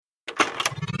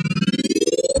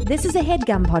This is a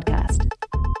HeadGum podcast.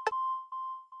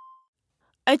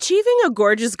 Achieving a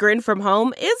gorgeous grin from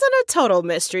home isn't a total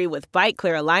mystery with Bite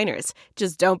Clear aligners.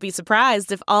 Just don't be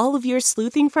surprised if all of your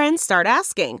sleuthing friends start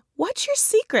asking, "What's your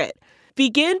secret?"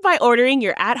 Begin by ordering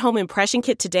your at-home impression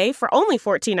kit today for only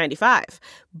 $14.95.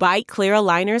 Bite Clear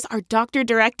aligners are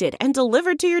doctor-directed and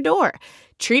delivered to your door.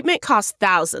 Treatment costs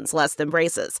thousands less than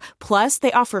braces. Plus,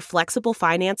 they offer flexible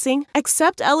financing,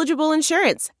 accept eligible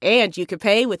insurance, and you can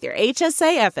pay with your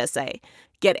HSA FSA.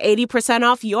 Get 80%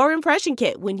 off your impression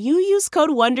kit when you use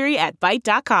code WONDERY at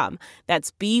Byte.com.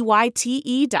 That's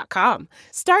BYTE.com.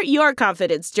 Start your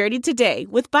confidence journey today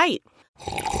with Byte.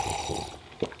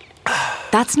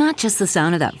 That's not just the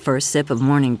sound of that first sip of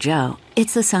Morning Joe.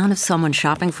 It's the sound of someone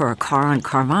shopping for a car on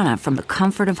Carvana from the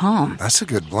comfort of home. That's a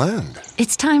good blend.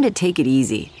 It's time to take it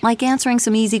easy, like answering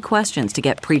some easy questions to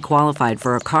get pre-qualified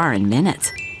for a car in minutes.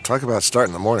 Talk about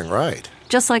starting the morning right.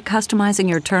 Just like customizing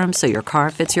your terms so your car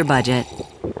fits your budget.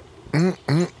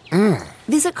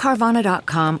 Visit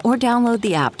Carvana.com or download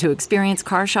the app to experience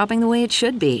car shopping the way it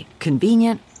should be.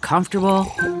 Convenient,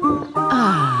 comfortable.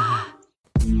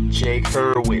 Jake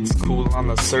Hurwitz, cool on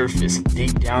the surface.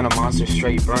 Deep down a monster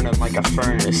straight burning like a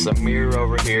furnace. A mirror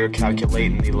over here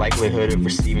calculating the likelihood of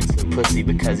receiving some pussy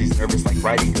because he's nervous like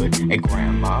writing good. And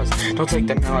grandmas, don't take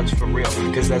the knowledge for real,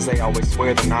 cause as they always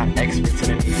swear they're not experts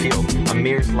in any field.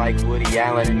 Amir's like Woody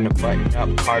Allen in a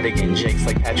button-up cardigan. Jake's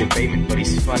like Patrick Bateman, but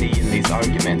he's funny in these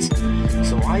arguments.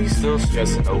 So why you still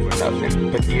stressing over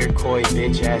nothing? But dear coy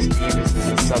bitch-ass divas is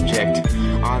the subject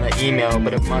on the email,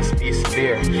 but it must be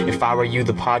severe. If I were you,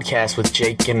 the podcast with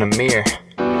Jake and Amir.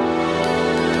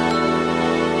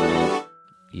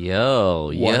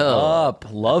 Yo. What up?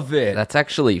 Love it. That's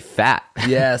actually fat.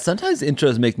 Yeah, sometimes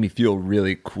intros make me feel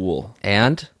really cool.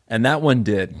 And that one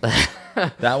did.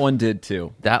 That one did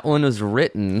too. That one was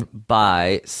written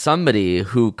by somebody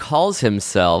who calls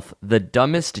himself the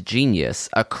dumbest genius,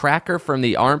 a cracker from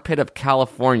the armpit of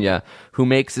California who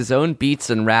makes his own beats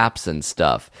and raps and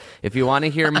stuff. If you want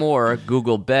to hear more,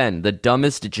 Google Ben, the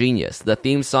dumbest genius. The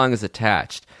theme song is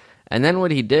attached. And then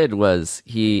what he did was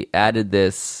he added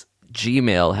this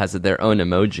Gmail has their own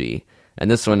emoji. And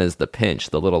this one is the pinch,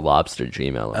 the little lobster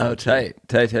Gmail. Oh, tight.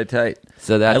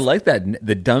 So that's, I like that.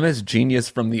 The dumbest genius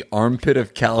from the armpit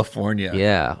of California.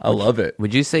 Yeah. I love it.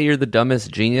 Would you say you're the dumbest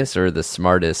genius or the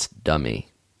smartest dummy?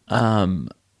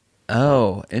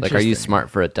 Oh, interesting. Like, are you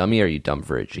smart for a dummy or are you dumb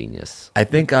for a genius? I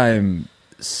think I'm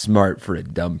smart for a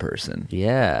dumb person.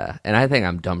 Yeah. And I think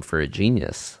I'm dumb for a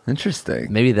genius.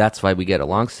 Interesting. Maybe that's why we get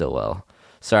along so well.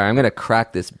 Sorry, I'm going to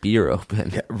crack this beer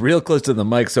open. Yeah, real close to the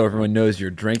mic so everyone knows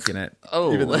you're drinking it.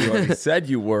 Oh. Even though you already said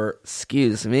you were.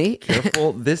 Excuse me.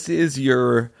 Careful. This is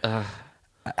your...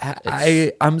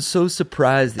 I'm so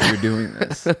surprised that you're doing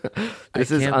this.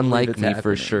 This is unlike me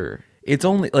for sure. It's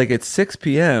only, like, it's 6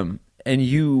 p.m. and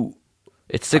you...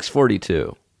 It's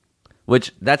 6:42.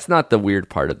 Which, that's not the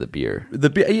weird part of the beer.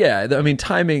 Yeah, I mean,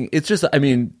 timing, it's just, I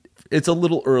mean, it's a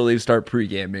little early to start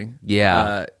pre-gaming.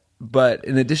 Yeah. But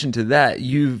in addition to that,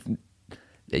 you've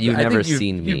never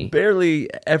seen me. You've barely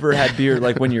ever had beer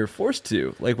like when you're forced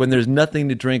to, like when there's nothing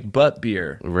to drink but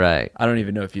beer. Right. I don't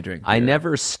even know if you drink beer. I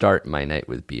never start my night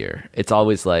with beer. It's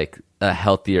always like a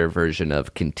healthier version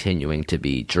of continuing to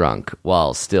be drunk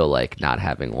while still like not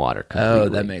having water completely. Oh,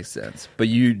 that makes sense. But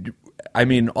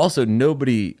also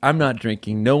I'm not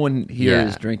drinking. No one here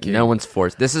is drinking. No one's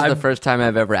forced. This is the first time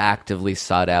I've ever actively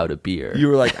sought out a beer. You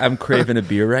were like, I'm craving a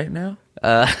beer right now?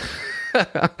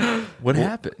 What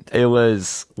happened? It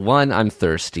was, one, I'm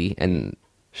thirsty, and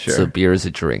so beer is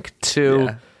a drink. Two,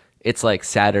 it's like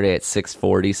Saturday at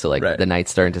 6:40, so like the night's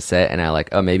starting to set, and I like,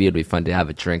 oh, maybe it'd be fun to have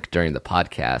a drink during the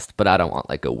podcast, but I don't want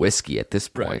like a whiskey at this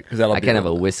point. Right, I can't have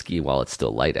a whiskey while it's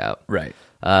still light out. Right.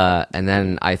 And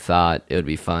then I thought it would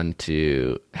be fun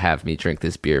to have me drink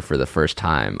this beer for the first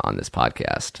time on this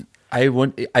podcast.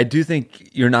 I do think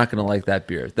you're not going to like that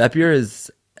beer. That beer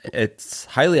it's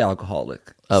highly alcoholic.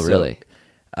 Oh, really?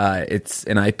 It's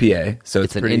an IPA, so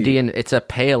it's an Indian. It's a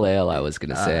pale ale. I was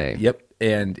gonna say. Yep,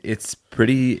 and it's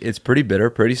pretty bitter,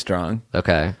 pretty strong.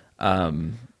 Okay.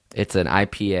 It's an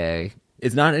IPA.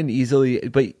 It's not an easily,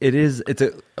 but it is. It's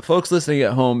a folks listening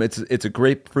at home. It's a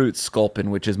grapefruit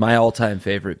sculpin, which is my all-time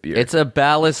favorite beer. It's a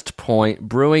Ballast Point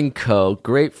Brewing Co.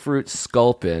 grapefruit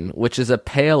sculpin, which is a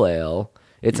pale ale.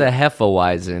 It's a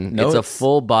Hefeweizen. No, it's a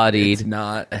full-bodied. It's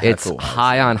not a Hefeweizen. It's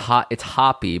high on hot. It's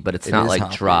hoppy, but it's not like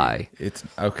hoppy. dry. It's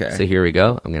okay. So here we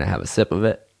go. I'm gonna have a sip of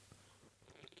it.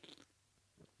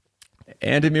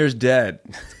 Andamir's dead.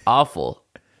 Awful.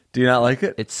 Do you not like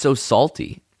it? It's so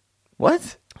salty.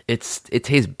 What? It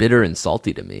tastes bitter and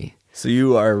salty to me. So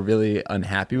you are really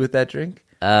unhappy with that drink?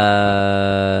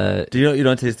 Do you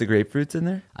don't taste the grapefruits in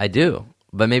there? I do,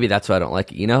 but maybe that's why I don't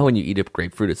like it. You know how when you eat a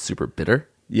grapefruit, it's super bitter?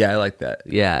 Yeah, I like that.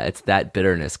 Yeah, it's that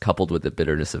bitterness coupled with the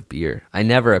bitterness of beer. I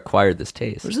never acquired this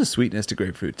taste. There's a sweetness to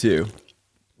grapefruit, too.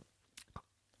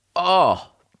 Oh,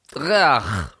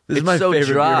 ugh, This is it's my so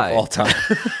favorite dry. beer of all time.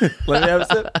 Let me have a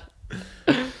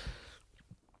sip.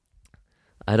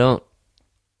 I don't.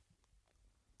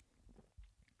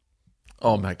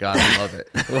 Oh my God, I love it.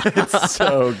 It's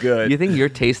so good. You think you're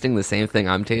tasting the same thing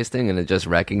I'm tasting, and it just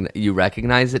you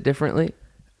recognize it differently?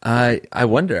 I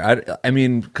wonder. I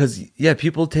mean, because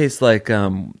people taste like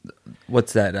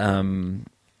what's that?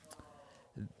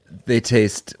 They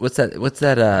taste what's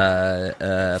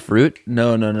that? Fruit?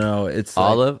 No. It's like,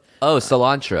 Olive? Oh,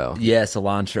 cilantro. yeah,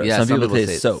 cilantro. Yeah, some people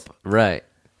taste soap. Right.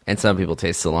 And some people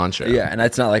taste cilantro. Yeah, and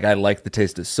it's not like I like the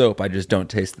taste of soap. I just don't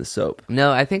taste the soap.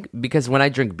 No, I think because when I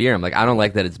drink beer, I'm like, I don't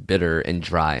like that it's bitter and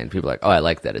dry. And people are like, oh, I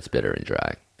like that it's bitter and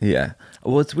dry. Yeah.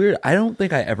 Well, it's weird. I don't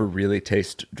think I ever really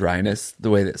taste dryness the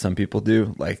way that some people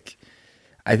do. Like,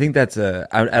 I think that's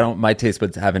my taste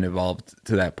buds haven't evolved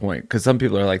to that point. Because some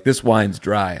people are like, this wine's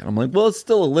dry. And I'm like, well, it's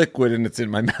still a liquid and it's in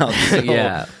my mouth. So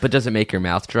Yeah. But does it make your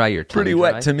mouth dry? Your tongue pretty dry?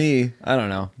 wet to me. I don't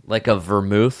know. Like a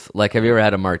vermouth? Like, have you ever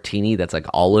had a martini that's like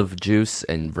olive juice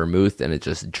and vermouth and it's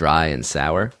just dry and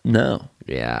sour? No.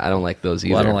 Yeah, I don't like those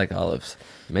either. Well, I don't like olives.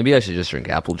 Maybe I should just drink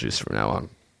apple juice from now on.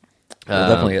 I'll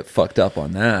definitely get fucked up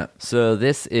on that. So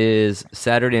this is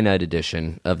Saturday night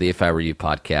edition of the If I Were You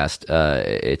podcast.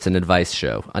 It's an advice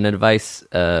show, an advice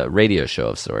radio show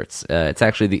of sorts. It's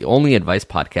actually the only advice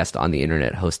podcast on the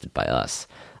internet hosted by us.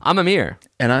 I'm Amir.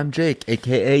 And I'm Jake,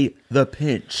 a.k.a. The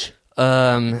Pinch.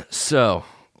 So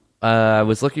I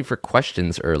was looking for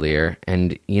questions earlier,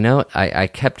 and I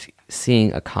kept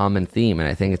seeing a common theme, and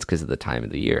I think it's because of the time of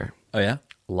the year. Oh, yeah?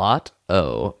 Lot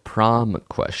O prom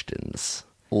questions.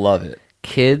 Love it.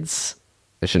 Kids,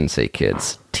 I shouldn't say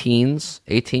kids, teens,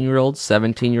 18-year-olds,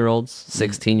 17-year-olds,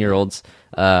 16-year-olds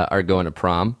are going to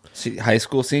prom. High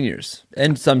school seniors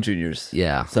and some juniors.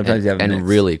 Yeah. Sometimes you have a and mix.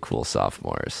 really cool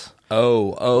sophomores.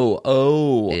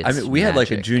 Oh. It's I mean, we had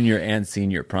like a magic. junior and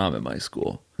senior prom at my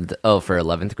school. For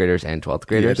 11th graders and 12th Yeah,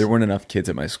 graders? there weren't enough kids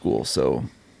at my school, so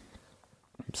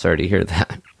I'm sorry to hear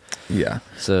that. yeah.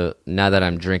 So now that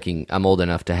I'm old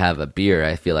enough to have a beer,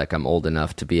 I feel like I'm old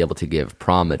enough to be able to give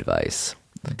prom advice.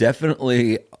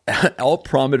 Definitely, all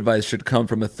prom advice should come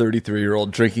from a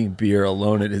 33-year-old drinking beer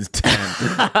alone at his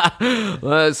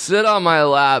tent. Sit on my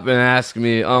lap and ask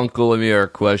me, Uncle Amir, a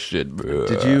question.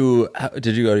 Did you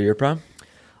go to your prom?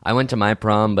 I went to my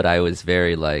prom, but I was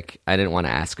very I didn't want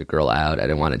to ask a girl out. I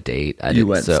didn't want to date. You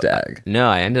went stag. No,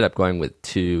 I ended up going with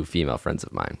two female friends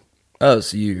of mine. Oh,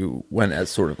 so you went as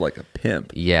sort of like a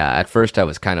pimp. Yeah, at first I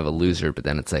was kind of a loser, but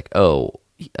then it's like, oh,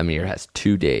 Amir has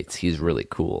 2 dates. He's really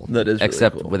cool. That is really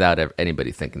Except cool. without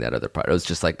anybody thinking that other part. It was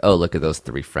just like, oh, look at those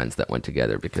 3 friends that went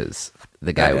together because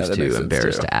the guy Yeah, was that too makes sense,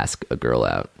 embarrassed too. to ask a girl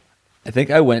out. I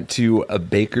think I went to a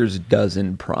baker's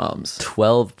dozen proms.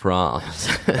 12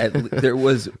 proms. There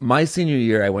was my senior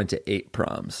year. I went to 8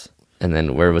 proms. And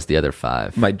then where was the other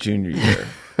 5? My junior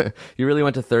year, You really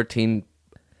went to 13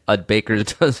 a baker's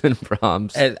dozen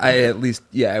proms. I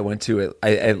went to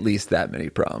at least that many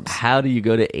proms. How do you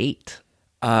go to 8?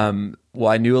 Well,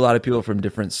 I knew a lot of people from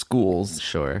different schools,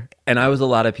 Sure. and I was a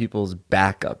lot of people's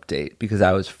backup date because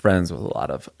I was friends with a lot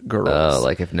of girls. Oh,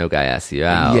 like if no guy asks you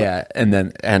out. Yeah,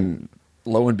 and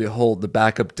lo and behold, the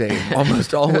backup date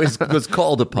almost always was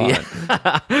called upon.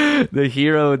 The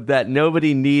hero that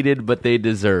nobody needed but they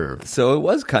deserved. So it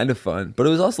was kind of fun, but it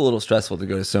was also a little stressful to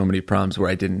go to so many proms where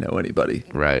I didn't know anybody.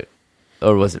 Right.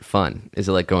 Or was it fun? Is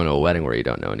it like going to a wedding where you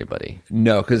don't know anybody?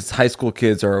 No, because high school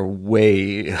kids are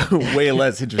way, way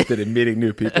less interested in meeting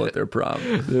new people at their prom.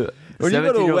 When you go to a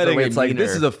 17-year-olds are wedding, way it's like, this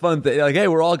meaner. is a fun thing. Like, hey,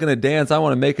 we're all going to dance. I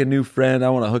want to make a new friend.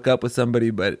 I want to hook up with somebody.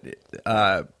 But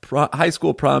high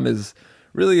school prom is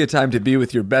really a time to be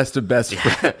with your best of best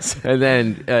friends. And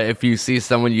then if you see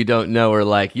someone you don't know or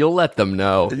like, you'll let them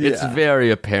know. It's Yeah.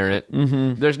 very apparent.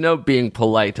 Mm-hmm. There's no being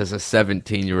polite as a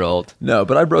 17-year-old. No,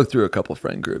 but I broke through a couple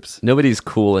friend groups. Nobody's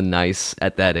cool and nice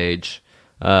at that age.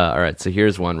 All right, so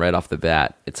here's one right off the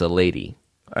bat. It's a lady.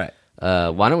 All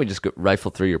right. Why don't we just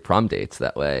rifle through your prom dates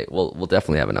that way? We'll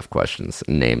definitely have enough questions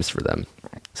and names for them.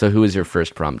 So who was your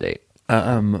first prom date?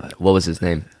 What was his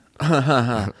name?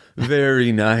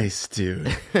 Very nice, dude.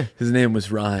 His name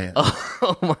was Ryan.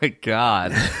 Oh my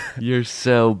God. You're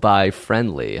so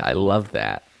bi-friendly. I love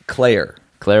that. Claire.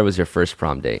 Claire was your first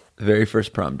prom date. The very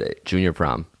first prom date. Junior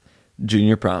prom.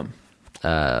 Junior prom.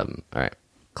 All right.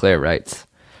 Claire writes,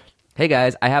 "Hey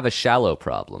guys, I have a shallow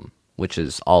problem. which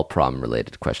is all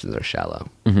prom-related questions are shallow.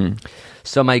 Mm-hmm.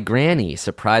 So my granny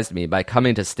surprised me by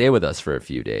coming to stay with us for a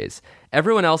few days.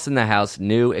 Everyone else in the house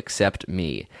knew except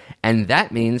me. And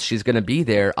that means she's going to be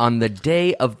there on the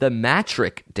day of the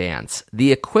matric dance,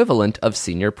 the equivalent of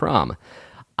senior prom.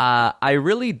 I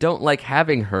really don't like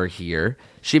having her here.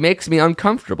 She makes me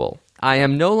uncomfortable. I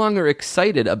am no longer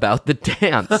excited about the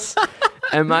dance.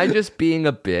 Am I just being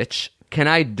a bitch? Can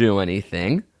I do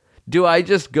anything? Do I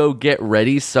just go get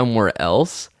ready somewhere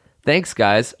else? Thanks,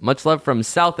 guys. Much love from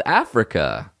South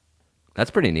Africa.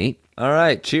 That's pretty neat. All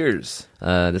right, cheers.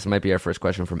 This might be our first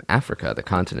question from Africa, the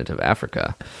continent of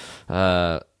Africa.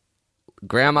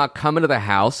 Grandma, come into the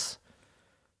house.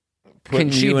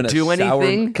 Can she do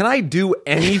anything? Can I do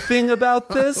anything about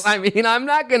this? I mean, I'm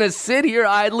not going to sit here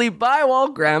idly by while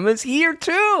Grandma's here,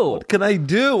 too. What can I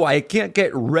do? I can't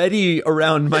get ready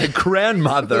around my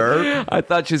grandmother. I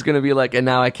thought she was going to be like, and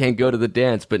now I can't go to the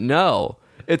dance. But no,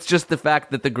 it's just the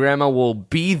fact that the grandma will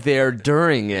be there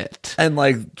during it. And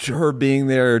like her being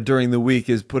there during the week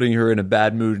is putting her in a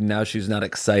bad mood, and now she's not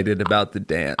excited about the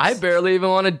dance. I barely even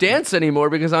want to dance anymore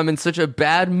because I'm in such a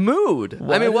bad mood.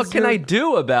 What can I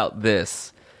do about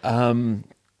this?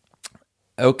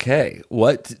 Okay,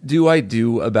 what do I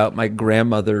do about my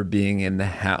grandmother being in the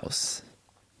house?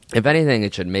 If anything,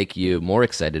 it should make you more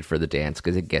excited for the dance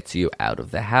because it gets you out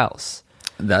of the house.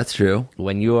 That's true.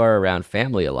 When you are around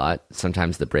family a lot,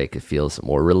 sometimes the break it feels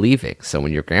more relieving. So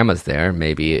when your grandma's there,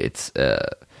 maybe it's,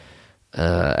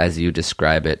 as you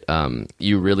describe it,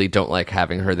 you really don't like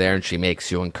having her there and she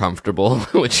makes you uncomfortable,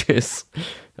 which is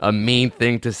a mean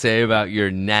thing to say about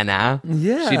your nana.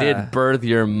 Yeah. She did birth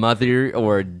your mother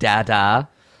or dada.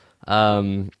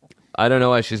 I don't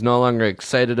know why she's no longer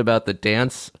excited about the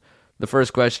dance. The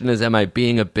first question is, am I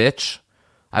being a bitch?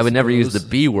 I would never use the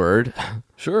B word.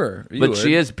 Sure. But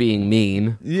she is being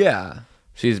mean. Yeah.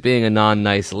 She's being a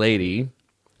non-nice lady.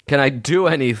 Can I do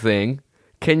anything?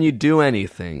 Can you do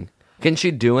anything? Can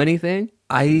she do anything?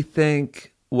 I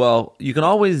think, well, you can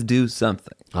always do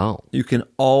something. Oh. You can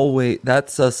always,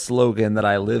 that's a slogan that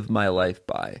I live my life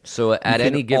by. So at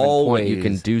any given point, you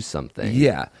can do something.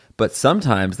 Yeah. But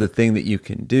sometimes the thing that you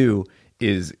can do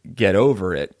is get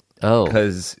over it. Oh.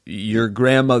 Because your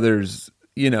grandmother's,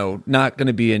 not going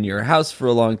to be in your house for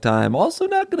a long time, also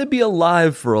not going to be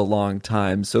alive for a long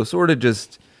time. So sort of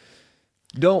just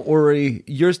don't worry.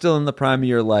 You're still in the prime of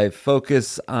your life.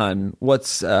 Focus on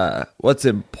what's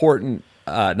important.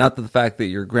 Not the fact that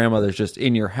your grandmother's just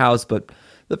in your house, but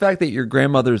the fact that your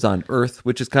grandmother's on Earth,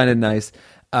 which is kind of nice.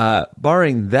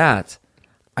 Barring that,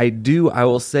 I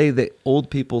will say that old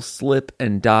people slip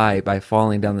and die by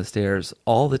falling down the stairs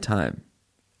all the time.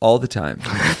 All the time.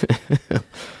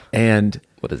 And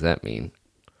what does that mean?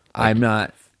 I'm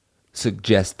not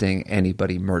suggesting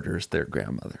anybody murders their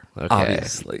grandmother. Okay.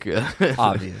 Obviously. Good.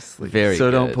 Obviously. Very so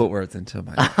good. Don't put words into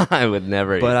my mouth. I would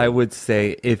never. But I would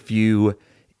say if your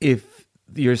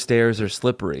stairs are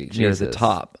slippery near the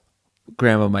top,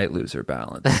 grandma might lose her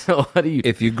balance. What do you?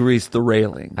 If you grease the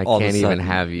railing, I can't even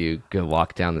have you go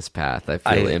walk down this path. I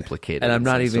feel implicated, and I'm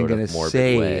not even going to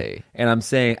say. Way. And I'm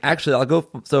saying, actually, I'll go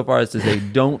so far as to say,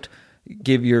 don't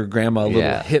give your grandma a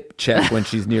little hip check when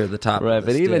she's near the top. Right, of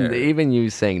the but stair. even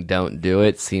you saying "don't do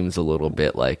it" seems a little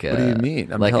bit like a. What do you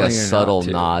mean? I'm like telling a her subtle not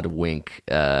to. nod, wink.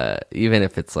 Even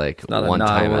if it's like not one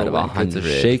time out of 100, it's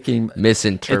a shaking,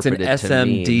 misinterpreted. It's an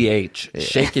SMDH,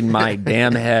 shaking my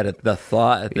damn head at the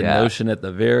thought, at the notion, at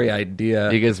the very idea.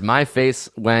 Because my face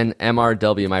when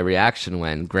MRW, my reaction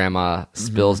when Grandma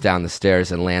spills down the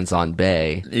stairs and lands on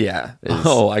Bay. Yeah.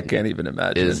 I can't even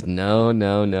imagine. Is no.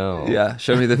 Yeah.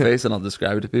 Show me the face and I'll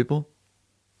describe it to people.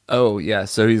 Oh, yeah.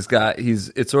 So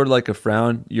it's sort of like a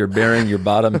frown. You're baring your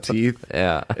bottom teeth.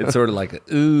 Yeah. It's sort of like a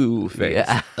ooh face.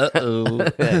 Yeah. Uh-oh.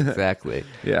 Exactly.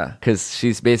 Yeah. Because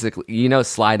she's basically,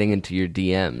 sliding into your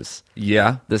DMs.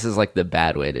 Yeah. This is like the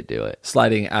bad way to do it.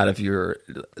 Sliding out of your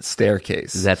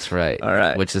staircase. That's right. All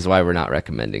right. Which is why we're not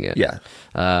recommending it. Yeah.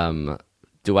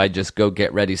 Do I just go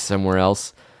get ready somewhere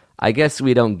else? I guess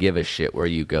we don't give a shit where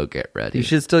you go get ready. You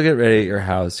should still get ready at your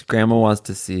house. Grandma wants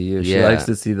to see you. She Yeah. likes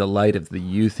to see the light of the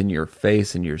youth in your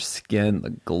face and your skin, the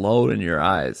glow in your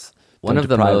eyes. One Don't of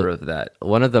the deprive her of that.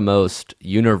 One of the most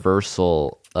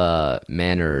universal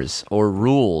manners or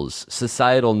rules,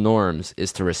 societal norms,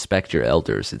 is to respect your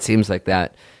elders. It seems like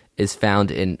that is found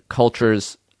in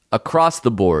cultures across the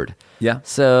board. Yeah.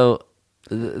 So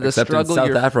the Except struggle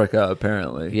in South Africa,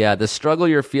 apparently. Yeah, the struggle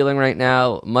you're feeling right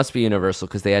now must be universal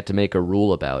because they had to make a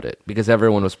rule about it because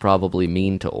everyone was probably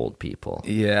mean to old people.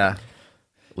 Yeah.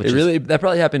 That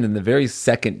probably happened in the very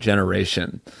second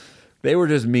generation They were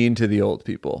just mean to the old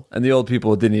people, and the old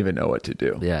people didn't even know what to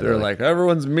do. Yeah, they're like,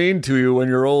 everyone's mean to you when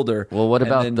you're older. Well, what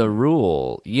about the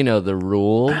rule? You know, the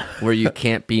rule where you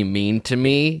can't be mean to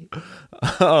me?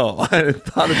 Oh, I hadn't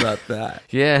thought about that.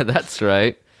 Yeah, that's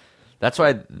right. That's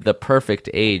why the perfect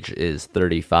age is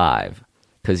 35,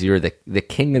 because you're the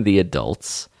king of the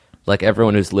adults. Like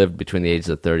everyone who's lived between the ages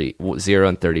of 0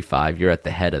 and 35, you're at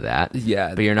the head of that.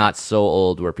 Yeah. But you're not so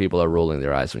old where people are rolling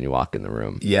their eyes when you walk in the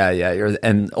room. Yeah.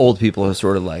 And old people are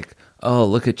sort of like, oh,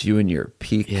 look at you in your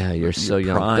peak. Yeah, you're so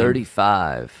young. prime.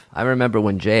 35. I remember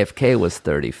when JFK was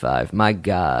 35. My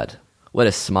God. What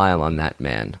a smile on that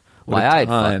man. Why, I'd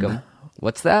fuck him.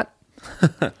 What's that?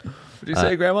 What'd you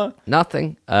say, Grandma?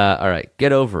 Nothing. All right,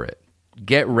 get over it.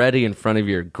 Get ready in front of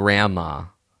your grandma.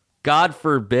 God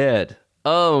forbid.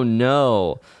 Oh,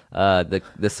 no.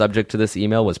 The subject to this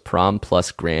email was prom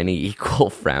plus granny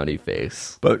equal frowny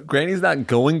face. But Granny's not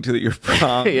going to your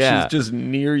prom. Yeah. She's just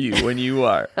near you when you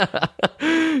are.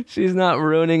 She's not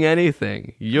ruining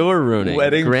anything. You're ruining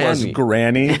Wedding plus Granny.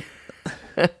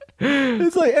 Granny.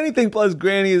 It's like anything plus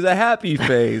Granny is a happy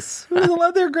face. Who doesn't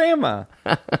love their grandma?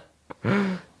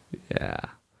 Yeah.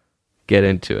 Get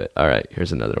into it. All right,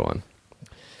 here's another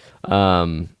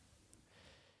one.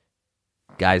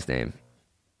 Guy's name.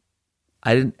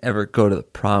 I didn't ever go to the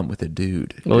prom with a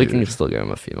dude. Well, we can still give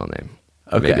him a female name.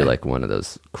 Okay. Maybe like one of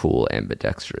those cool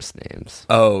ambidextrous names.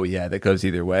 Oh, yeah, that goes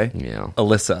either way. Yeah.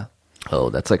 Alyssa. Oh,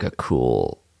 that's a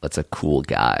cool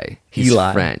guy. He's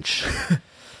Eli. French.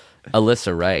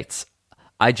 Alyssa writes,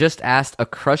 I just asked a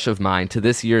crush of mine to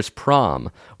this year's prom.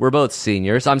 We're both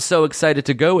seniors. I'm so excited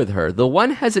to go with her. The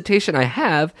one hesitation I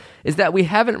have is that we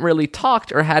haven't really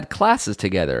talked or had classes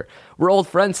together. We're old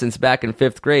friends since back in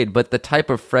 5th grade, but the type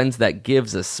of friends that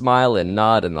gives a smile and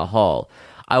nod in the hall.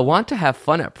 I want to have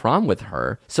fun at prom with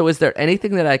her, so is there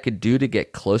anything that I could do to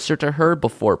get closer to her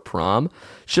before prom?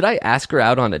 Should I ask her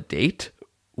out on a date?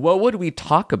 What would we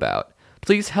talk about?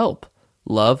 Please help.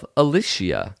 Love,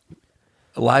 Elijah.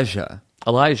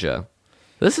 Elijah,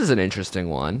 this is an interesting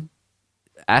one.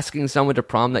 Asking someone to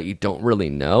prom that you don't really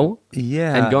know?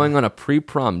 Yeah. And going on a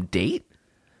pre-prom date?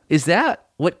 Is that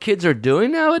what kids are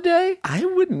doing nowadays? I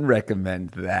wouldn't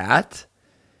recommend that.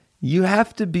 You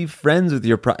have to be friends with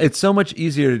your prom. It's so much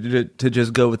easier to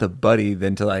just go with a buddy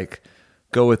than to like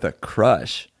go with a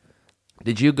crush.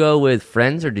 Did you go with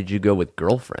friends or did you go with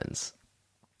girlfriends?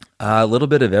 A little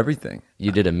bit of everything.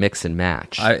 You did a mix and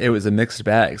match. It was a mixed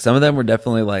bag. Some of them were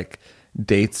definitely like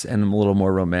dates and a little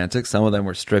more romantic. Some of them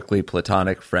were strictly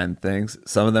platonic friend things.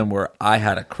 Some of them were I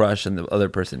had a crush and the other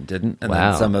person didn't. And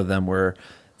Wow. then some of them were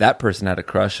that person had a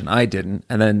crush and I didn't.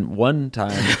 And then one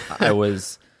time I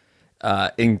was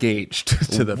engaged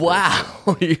to the person.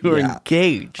 Wow, you were Yeah.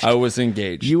 engaged. I was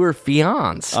engaged. You were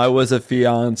fianced. I was a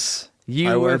fiance. You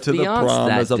I were went to the fianced prom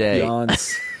that as a day.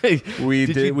 fiance. Did We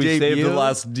you saved debut? the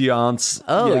last dance.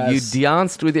 Oh, Yes. you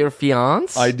danced with your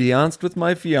fiance? I danced with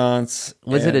my fiance.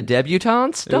 Was it a and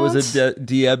debutante It was dance? a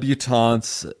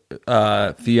debutante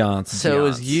fiance. So it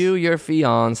was you, your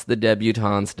fiance, the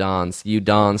debutante's dance. You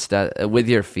danced with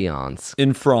your fiance.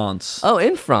 in France. Oh,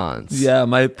 in France. Yeah,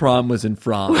 my prom was in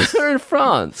France. We're in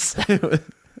France.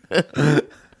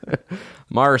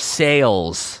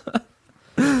 Marseilles.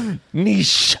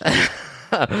 Niche.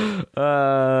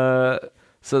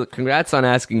 So congrats on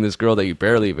asking this girl that you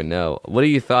barely even know. What are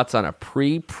your thoughts on a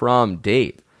pre-prom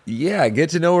date? Yeah,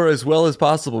 get to know her as well as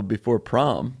possible before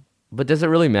prom. But does it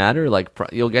really matter? Like,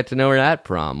 you'll get to know her at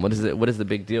prom. What is it? What is the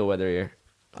big deal? Whether you're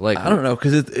like, I don't know,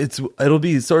 because it'll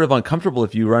be sort of uncomfortable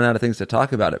if you run out of things to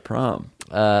talk about at prom.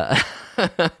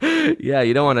 yeah,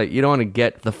 you don't want to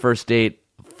get the first date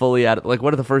fully out. Like,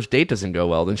 what if the first date doesn't go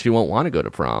well? Then she won't want to go to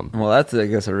prom. Well, that's, I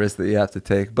guess, a risk that you have to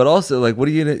take. But also, like, what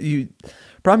are you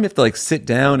prom? You have to like sit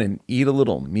down and eat a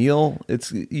little meal. It's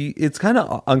kind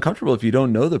of uncomfortable if you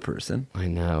don't know the person. I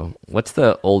know. What's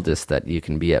the oldest that you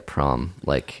can be at prom?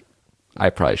 Like, I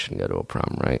probably shouldn't go to a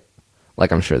prom, right?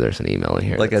 Like, I'm sure there's an email in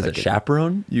here. Like that's as a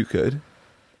chaperone, you could.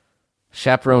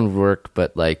 chaperone work,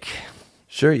 but like,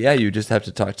 Sure, yeah, you just have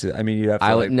to talk to. I mean, you have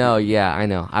to. no, yeah, I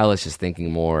know. I was just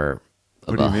thinking more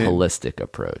of What a do you mean? holistic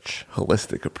approach.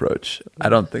 Holistic approach. I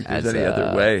don't think there's As any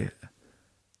other way.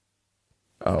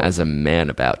 As a man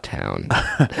about town,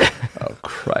 Oh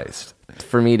Christ!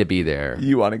 for me to be there,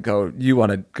 You want to go? You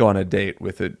want to go on a date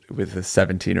with a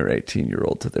 17 or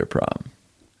 18-year-old to their prom?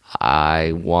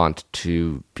 I want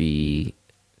to be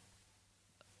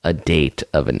a date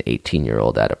of an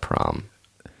 18-year-old at a prom.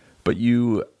 But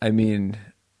you, I mean,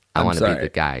 I I'm want to be sorry. the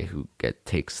guy who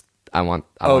takes. I want.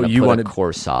 Oh, want to you put want a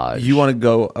corsage. You want to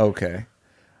go? Okay.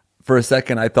 For a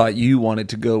second, I thought you wanted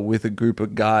to go with a group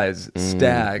of guys,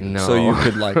 stag, no. so you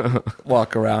could like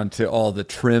walk around to all the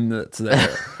trim that's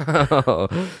there.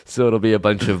 So it'll be a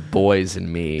bunch of boys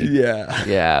and me. Yeah.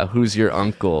 Yeah. Who's your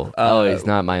uncle? He's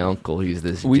not my uncle. He's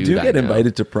this We dude do I get know.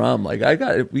 invited to prom. Like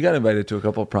we got invited to a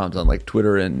couple of proms on like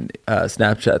Twitter and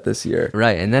Snapchat this year.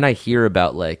 Right. And then I hear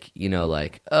about like, Nicki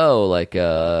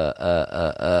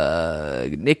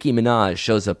Minaj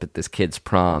shows up at this kid's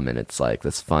prom and it's like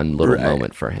this fun little Right.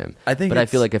 moment for him. I think but I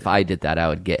it's- feel like if I did that, I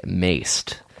would get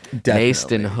maced. Definitely.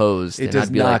 Maced and hosed. It and does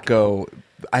I'd be not like, go.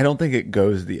 I don't think it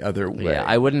goes the other way. Yeah,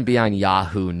 I wouldn't be on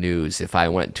Yahoo News if I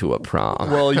went to a prom.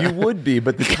 Well, you would be,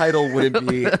 but the title wouldn't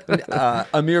be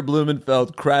Amir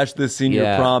Blumenfeld crashed this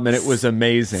senior prom and it was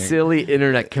amazing. Silly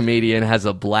internet comedian has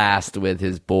a blast with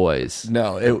his boys.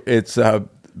 No, it's a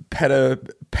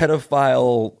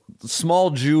pedophile, small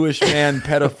Jewish man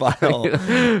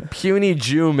pedophile. Puny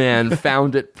Jew man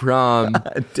found at prom,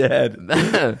 Dead.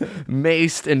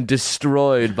 maced and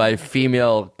destroyed by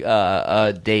female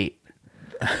date.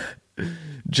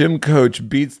 Gym coach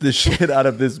beats the shit out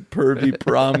of this pervy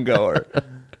prom goer.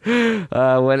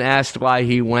 When asked why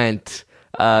he went,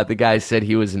 the guy said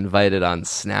he was invited on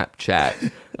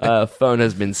Snapchat. Phone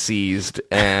has been seized,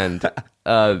 and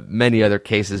many other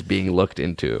cases being looked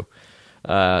into.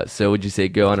 So, would you say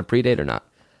go on a predate or not?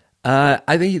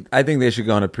 I think they should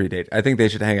go on a predate. I think they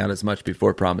should hang out as much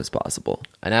before prom as possible.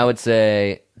 And I would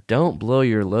say don't blow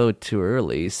your load too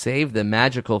early. Save the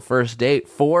magical first date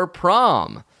for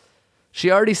prom. She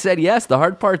already said yes. The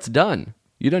hard part's done.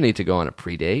 You don't need to go on a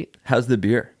predate. How's the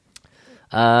beer?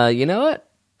 You know what?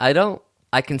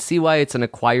 I can see why it's an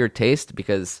acquired taste,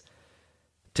 because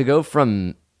to go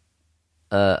from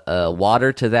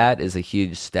water to that is a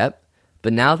huge step.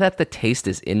 But now that the taste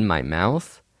is in my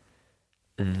mouth,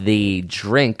 the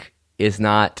drink is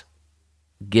not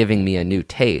giving me a new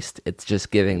taste. It's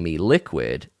just giving me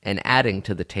liquid and adding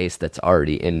to the taste that's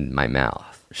already in my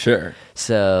mouth. Sure.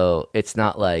 So it's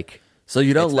not like... So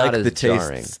you don't It's not like as the taste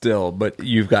jarring. still, but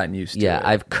you've gotten used to it. Yeah,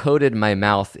 I've coated my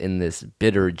mouth in this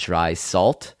bitter, dry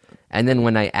salt. And then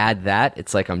when I add that,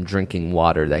 it's like I'm drinking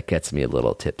water that gets me a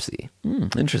little tipsy.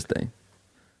 Interesting.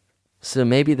 So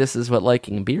maybe this is what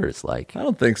liking beer is like. I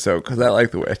don't think so, because I like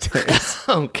the way it tastes.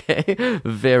 Okay,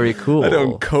 very cool. I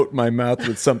don't coat my mouth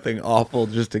with something awful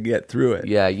just to get through it.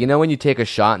 Yeah, you know when you take a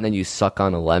shot and then you suck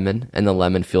on a lemon and the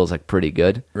lemon feels like pretty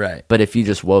good? Right. But if you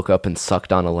just woke up and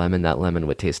sucked on a lemon, that lemon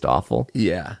would taste awful.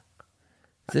 Yeah.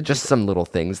 Just some little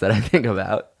things that I think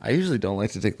about. I usually don't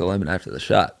like to take the lemon after the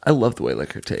shot. I love the way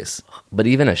liquor tastes. But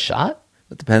even a shot?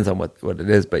 It depends on what it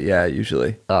is, but yeah,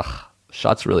 usually. Ugh,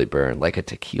 shots really burn. Like a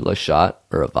tequila shot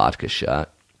or a vodka shot.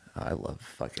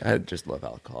 I just love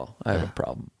alcohol. I have a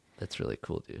problem. That's really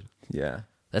cool, dude. Yeah.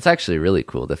 That's actually really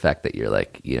cool, the fact that you're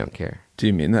like, you don't care. Do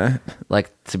you mean that?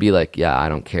 Like, to be like, yeah, I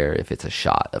don't care if it's a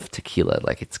shot of tequila.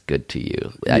 Like, it's good to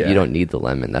you. Yeah. You don't need the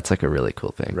lemon. That's like a really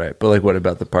cool thing. Right. But like, what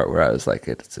about the part where I was like,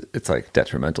 it's like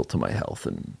detrimental to my health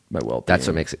and my well-being? That's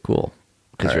what makes it cool.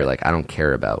 Because All you're right. like, I don't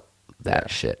care about that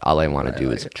shit. All I want to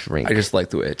do is drink. I just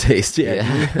like the way it tastes. Yeah.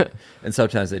 Yeah. And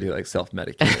sometimes I do like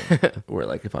self-medicating, where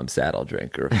like if I'm sad, I'll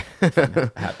drink, or if I'm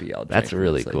happy, I'll drink. That's And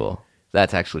really it's like cool.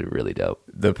 That's actually really dope.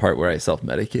 The part where I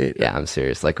self-medicate. Yeah, I'm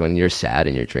serious. Like, when you're sad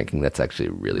and you're drinking, that's actually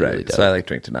really, Right. really dope. So I like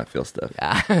drink to not feel stuff.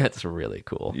 Yeah, that's really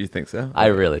cool. You think so? I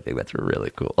really think that's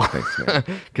really cool. Thanks, man.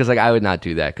 Because like I would not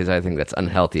do that because I think that's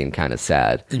unhealthy and kind of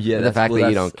sad. Yeah, But the fact that you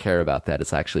that's- don't care about that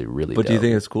is actually really But dope. do you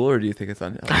think it's cool, or do you think it's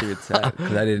unhealthy? It's sad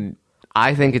because I didn't.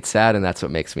 I think it's sad, and that's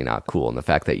what makes me not cool. And the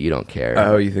fact that you don't care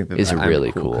Oh, you think that is I'm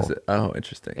really 'cause cool. oh,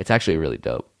 interesting. It's actually really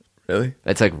dope. Really?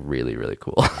 It's like really, really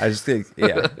cool. I just think,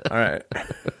 yeah. All right.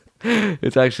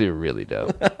 It's actually really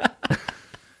dope.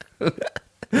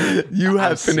 You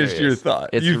have I'm finished your serious.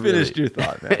 thought. It's You finished really- your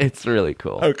thought, man. It's really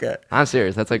cool. Okay. I'm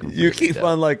serious. That's like You really keep dope.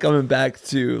 on like coming back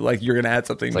to like you're gonna add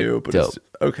something like new, but dope. it's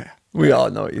okay. We all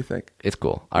know what you think. It's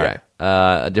cool. All Yeah.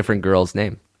 right. A different girl's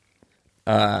name.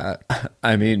 I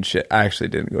mean, shit. I actually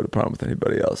didn't go to prom with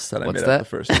anybody else. That I What's made that? up the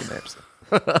first two names.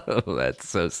 Oh, that's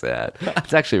so sad.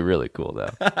 It's actually really cool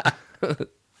though.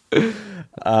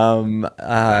 I'm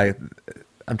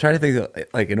trying to think of,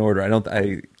 like in order.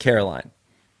 Caroline.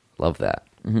 Love that.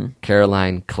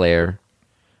 Caroline, Claire,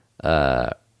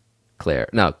 Caroline.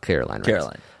 Right?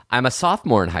 Caroline. I'm a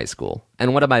sophomore in high school,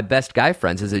 and one of my best guy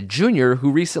friends is a junior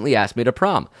who recently asked me to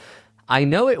prom. I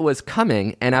know it was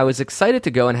coming, and I was excited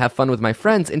to go and have fun with my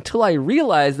friends until I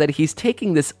realized that he's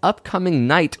taking this upcoming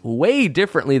night way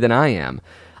differently than I am.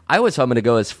 I was hoping to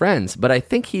go as friends, but I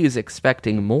think he was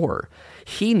expecting more.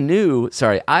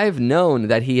 I've known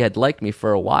that he had liked me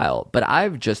for a while, but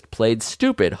I've just played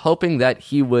stupid, hoping that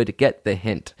he would get the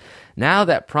hint. Now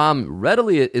that prom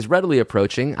is readily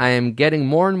approaching, I am getting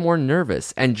more and more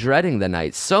nervous and dreading the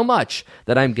night so much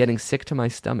that I'm getting sick to my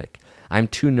stomach. I'm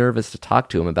too nervous to talk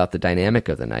to him about the dynamic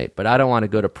of the night, but I don't want to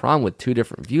go to prom with two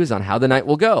different views on how the night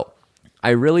will go. I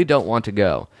really don't want to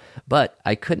go, but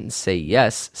I couldn't say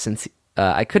yes since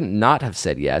I couldn't not have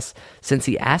said yes since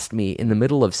he asked me in the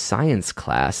middle of science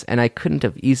class, and I couldn't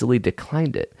have easily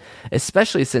declined it,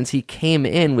 especially since he came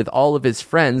in with all of his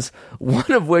friends,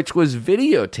 one of which was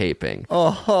videotaping.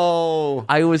 Oh.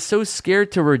 I was so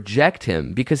scared to reject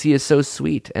him because he is so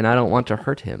sweet and I don't want to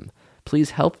hurt him.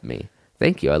 Please help me.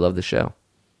 Thank you. I love the show.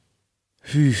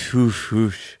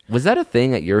 Was that a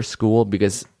thing at your school?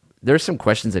 Because there's some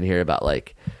questions in here about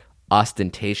like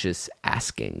ostentatious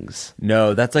askings.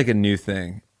 No, that's like a new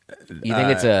thing. You think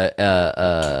it's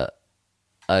a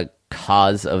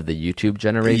cause of the YouTube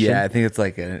generation? Yeah, I think it's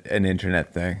like an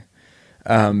internet thing.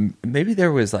 Maybe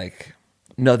there was like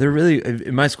there really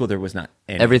in my school there was not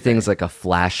anything. Everything's like a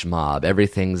flash mob.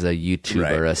 Everything's a YouTube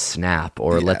Right. or a Snap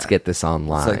or let's get this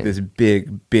online. It's like this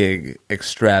big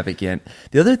extravagant.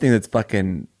 The other thing that's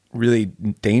fucking really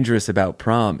dangerous about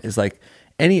prom is like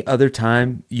any other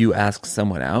time you ask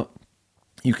someone out,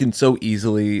 you can so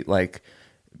easily like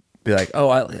be like, oh,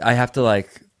 I have to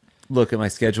like look at my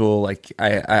schedule. Like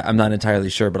I'm not entirely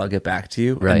sure, but I'll get back to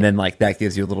you. Right. And then like that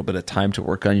gives you a little bit of time to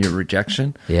work on your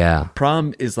rejection. Yeah.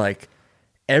 Prom is like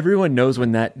everyone knows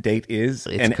when that date is,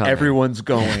 and coming. everyone's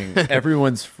going.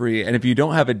 Everyone's free. And if you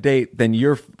don't have a date, then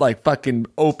you're like fucking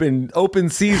open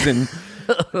season.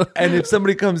 And if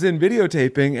somebody comes in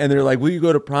videotaping and they're like, will you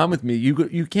go to prom with me?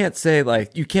 You can't say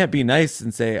like, you can't be nice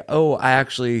and say, oh, I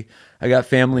got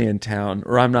family in town,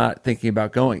 or I'm not thinking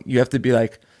about going. You have to be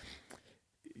like,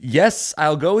 yes,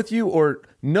 I'll go with you, or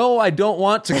no, I don't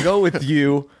want to go with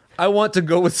you. I want to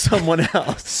go with someone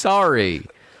else. Sorry.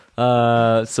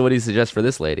 So what do you suggest for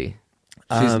this lady?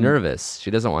 She's nervous.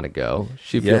 She doesn't want to go.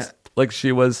 She feels like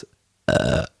she was,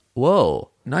 whoa.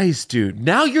 Nice, dude.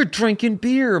 Now you're drinking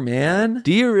beer, man.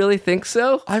 Do you really think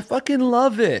so? I fucking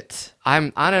love it. I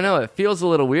don't know. It feels a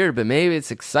little weird, but maybe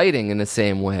it's exciting in the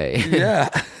same way. Yeah.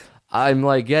 I'm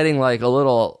like getting like a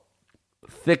little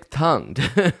thick-tongued.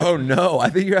 Oh no, I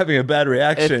think you're having a bad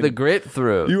reaction. It's the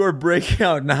grapefruit. You are breaking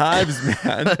out in hives,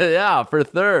 man. Yeah, for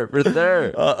third.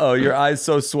 Uh-oh, your eye's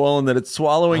so swollen that it's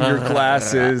swallowing your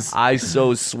glasses. I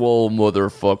so swole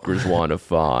motherfuckers want to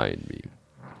find me.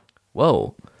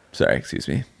 Whoa. Sorry, excuse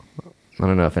me. I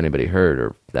don't know if anybody heard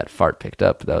or that fart picked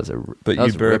up. But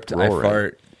You burped, I roaring.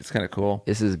 fart. It's kind of cool.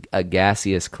 This is a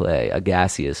gaseous play,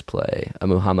 a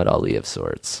Muhammad Ali of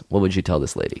sorts. What would you tell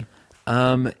this lady?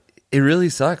 It really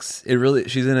sucks.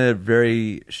 She's in a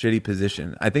very shitty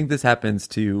position. I think this happens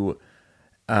to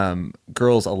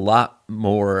girls a lot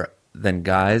more than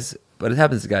guys, but it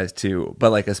happens to guys too.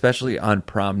 But like especially on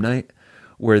prom night,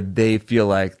 where they feel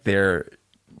like they're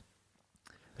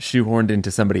shoehorned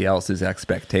into somebody else's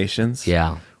expectations.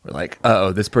 Yeah. We're like,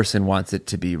 oh, this person wants it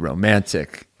to be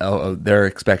romantic. Oh, they're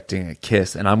expecting a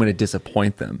kiss, and I'm going to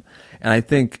disappoint them. And I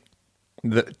think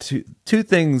the two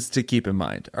things to keep in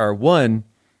mind are, one,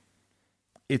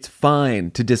 it's fine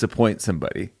to disappoint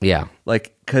somebody. Yeah.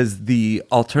 Like, because the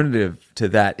alternative to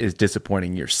that is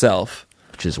disappointing yourself.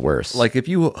 Which is worse. Like, if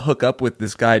you hook up with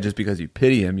this guy just because you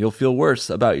pity him, you'll feel worse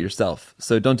about yourself.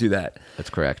 So don't do that. That's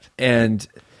correct. And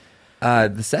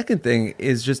the second thing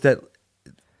is just that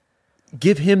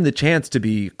give him the chance to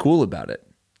be cool about it.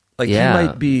 Like he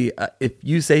might be, if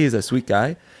you say he's a sweet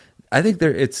guy, I think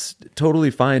it's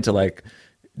totally fine to like,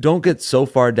 don't get so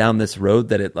far down this road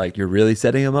that it like you're really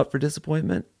setting him up for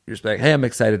disappointment. You're just like, hey, I'm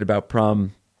excited about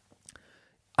prom.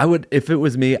 If it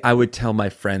was me, I would tell my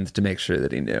friends to make sure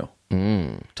that he knew.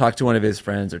 Talk to one of his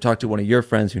friends or talk to one of your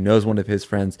friends who knows one of his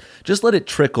friends. Just let it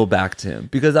trickle back to him,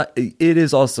 because it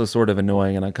is also sort of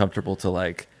annoying and uncomfortable to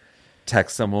like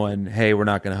text someone, hey, we're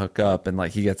not going to hook up, and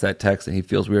like he gets that text and he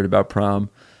feels weird about prom.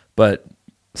 But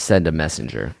send a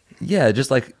messenger. Yeah,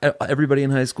 just like everybody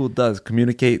in high school does,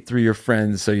 communicate through your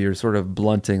friends, so you're sort of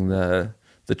blunting the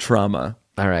trauma.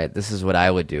 All right, this is what I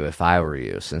would do if I were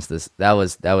you, since that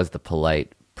was the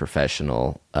polite,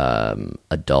 professional,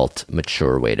 adult,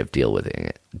 mature way to deal with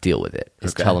it.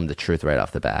 Is Okay. tell them the truth right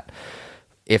off the bat.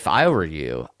 If I were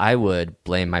you, I would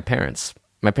blame my parents.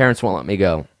 My parents won't let me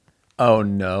go. Oh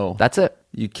no, That's it.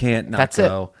 you can't not That's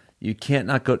go. You can't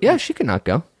not go. Yeah, she could not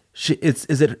go.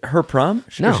 Is it her prom?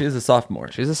 No. She is a sophomore.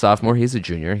 She's a sophomore. He's a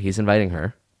junior. He's inviting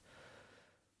her.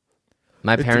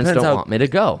 My parents depends don't how- want me to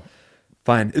go.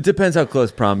 Fine. It depends how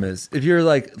close prom is. If you're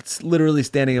like literally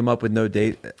standing him up with no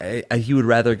date, he would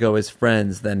rather go as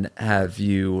friends than have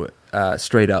you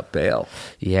straight up bail.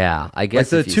 Yeah, I Like guess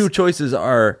the if he's- two choices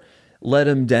are let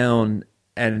him down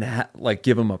and like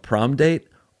give them a prom date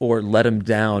or let them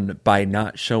down by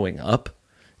not showing up.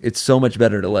 It's so much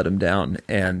better to let him down.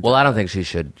 And Well, I don't think she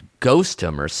should ghost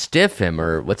him or stiff him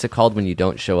or what's it called when you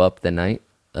don't show up the night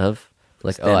of?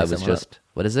 Like, Stand I was him just, up.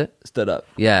 what is it? stood up.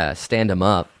 Yeah, stand him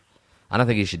up. I don't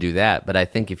think you should do that, but I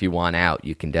think if you want out,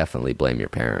 you can definitely blame your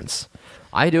parents.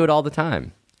 I do it all the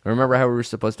time. Remember how we were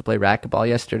supposed to play racquetball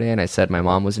yesterday and I said my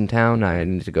mom was in town, I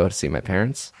needed to go to see my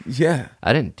parents? Yeah.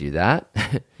 I didn't do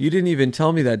that. You didn't even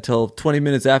tell me that till 20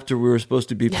 minutes after we were supposed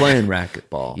to be playing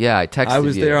racquetball. Yeah, I texted you. I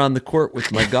was there on the court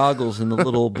with my goggles and the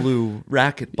little blue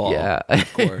racquetball. Yeah.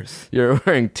 Of course. You're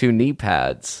wearing 2 knee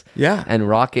pads. Yeah. And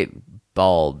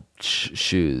racquetball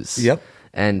shoes. Yep.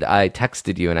 And I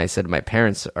texted you and I said, my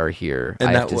parents are here. And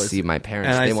I have that to was- see my parents.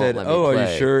 And They I won't said, let me "Oh, play." are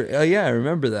you sure?" Oh, yeah, I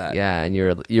remember that. Yeah, and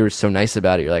you were so nice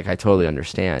about it. You're like, I totally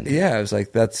understand. Yeah, I was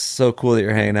like, "That's so cool that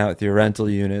you're hanging out with your rental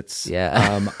units."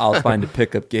 Yeah. I'll find a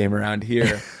pickup game around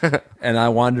here. And I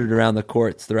wandered around the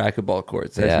courts, the racquetball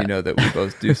courts, as Yeah. you know that we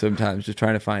both do sometimes, just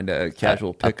trying to find a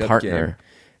casual pickup partner. game.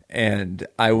 And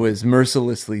I was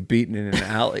mercilessly beaten in an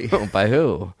alley. By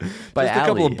who? By Just a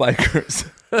couple of Allie.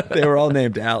 bikers. They were all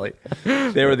named Alley.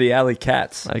 They were the Alley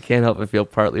Cats. I can't help but feel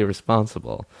partly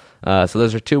responsible. So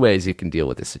those are 2 ways you can deal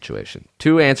with this situation.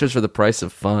 2 answers for the price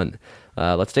of fun.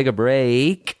 Let's take a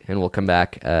break, and we'll come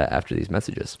back after these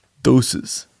messages.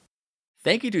 Doses.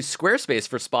 Thank you to Squarespace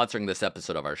for sponsoring this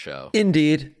episode of our show.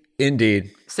 Indeed.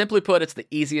 Indeed. Simply put, it's the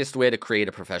easiest way to create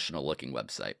a professional-looking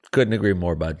website. Couldn't agree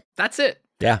more, bud. That's it.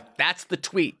 Yeah. That's the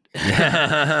tweet. No,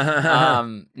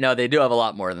 they do have a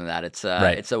lot more than that.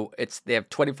 Right. They have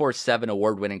 24/7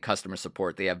 award-winning customer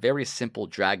support. They have very simple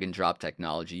drag and drop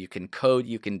technology. You can code,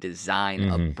 you can design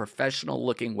a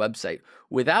professional-looking website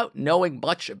without knowing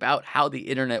much about how the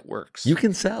internet works. You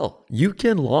can sell. You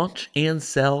can launch and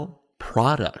sell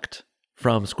product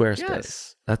from Squarespace.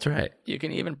 Yes. That's right. You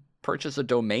can even purchase a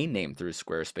domain name through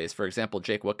Squarespace. For example,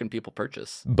 Jake, what can people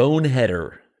purchase?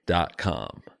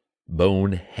 Boneheader.com.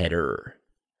 Boneheader.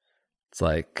 It's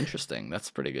like, Interesting. That's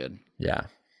pretty good. yeah.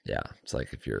 It's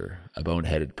like if you're a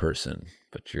boneheaded person,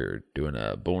 but you're doing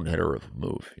a boneheader of a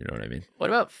move. You know what I mean? What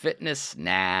about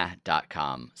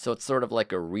fitnessnah.com? So it's sort of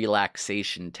like a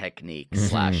relaxation technique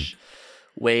slash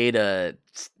way to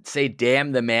say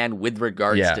damn the man with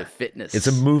regards to fitness. It's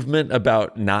a movement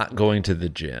about not going to the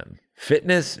gym.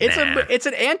 Fitness? It's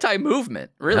an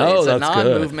anti-movement, really. Oh, it's a that's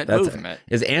non-movement good. movement.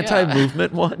 Is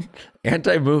anti-movement one?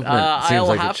 Anti-movement seems I'll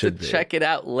like have it should to be. check it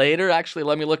out later. Actually,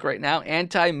 let me look right now.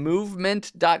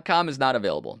 Antimovement.com is not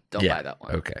available. Don't buy that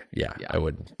one. Okay. Yeah, I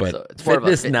wouldn't. But So it's more of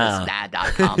a fitness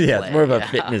fitnessnah.com yeah, it's play. more of a Yeah.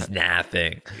 fitness nah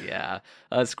thing. Yeah.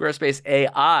 Squarespace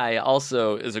AI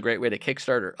also is a great way to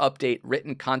kickstart or update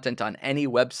written content on any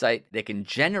website. They can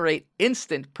generate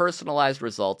instant personalized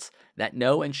results that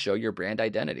know and show your brand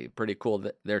identity. Pretty cool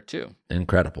there too.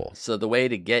 Incredible. So the way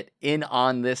to get in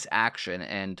on this action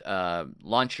and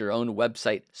launch your own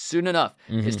website soon enough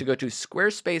is to go to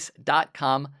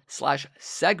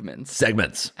squarespace.com/segments.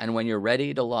 Segments. And when you're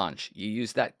ready to launch, you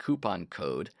use that coupon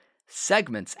code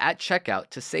segments at checkout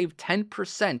to save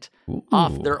 10%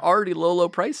 off Ooh. their already low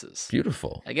prices.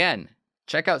 Beautiful. Again,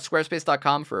 check out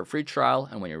squarespace.com for a free trial.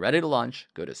 And when you're ready to launch,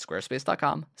 go to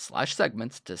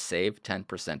squarespace.com/segments to save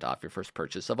 10% off your first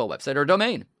purchase of a website or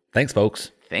domain. Thanks,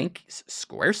 folks. Thanks,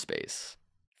 Squarespace.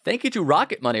 Thank you to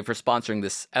Rocket Money for sponsoring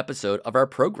this episode of our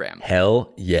program.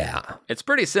 Hell yeah. It's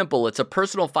pretty simple. It's a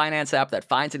personal finance app that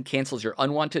finds and cancels your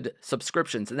unwanted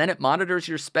subscriptions, and then it monitors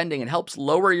your spending and helps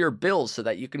lower your bills so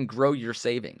that you can grow your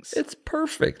savings. It's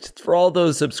perfect. It's for all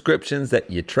those subscriptions that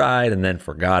you tried and then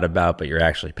forgot about, but you're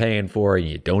actually paying for and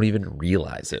you don't even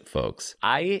realize it, folks.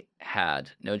 I had,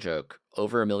 no joke,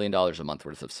 over $1 million a month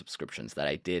worth of subscriptions that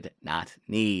I did not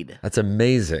need. That's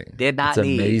amazing. Did not That's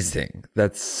need. amazing.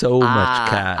 That's so much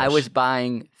cash. I was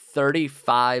buying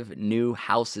 35 new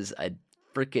houses a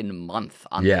freaking month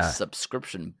on this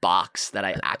subscription box that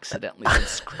I accidentally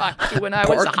subscribed to when I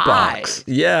was high. Box.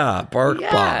 Yeah, Bark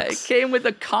Yeah, Box. it came with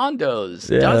the condos,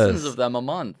 Yes. dozens of them a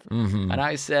month. And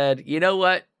I said, you know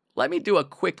what? Let me do a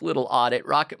quick little audit.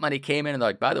 Rocket Money came in and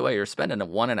they're like, by the way, you're spending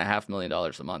 $1.5 million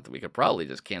a month. We could probably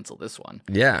just cancel this one.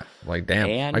 Yeah, like damn,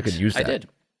 And I could use that. I did.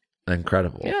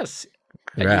 Incredible. Yes.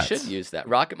 Congrats. And you should use that.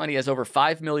 Rocket Money has over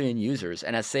 5 million users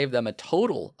and has saved them a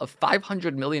total of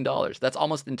 $500 million. That's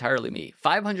almost entirely me.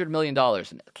 $500 million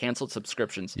in canceled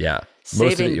subscriptions. Yeah, most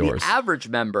of it Saving yours. the average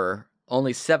member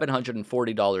only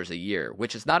 $740 a year,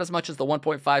 which is not as much as the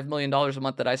 $1.5 million a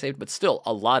month that I saved, but still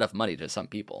a lot of money to some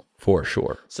people. For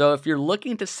sure. So if you're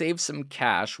looking to save some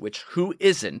cash, which who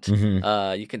isn't,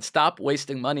 you can stop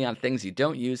wasting money on things you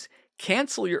don't use.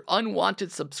 Cancel your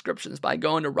unwanted subscriptions by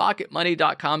going to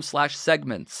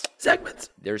rocketmoney.com/segments. Segments.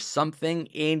 There's something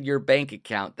in your bank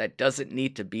account that doesn't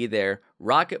need to be there.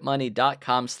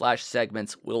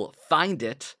 Rocketmoney.com/segments will find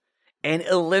it and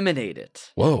eliminate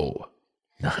it. Whoa.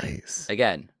 Nice.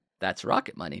 Again, that's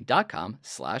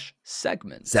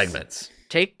rocketmoney.com/segments. Segments.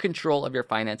 Take control of your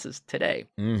finances today.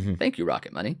 Thank you,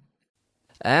 Rocket Money.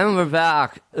 And we're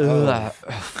back. Ugh.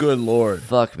 Good Lord.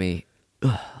 Fuck me.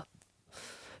 Ugh.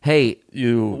 Hey,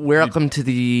 welcome to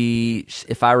the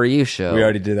If I Were You show. We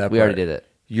already did that We part. already did it.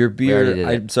 Your beer, already did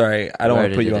it. I'm sorry, I don't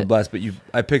want to put you on did it. blast, but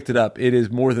I picked it up. It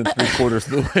is more than 3/4 of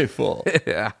the way full.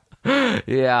 Yeah.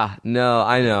 Yeah. No,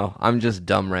 I know. I'm just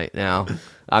dumb right now.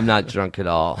 I'm not drunk at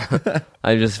all.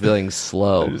 I'm just feeling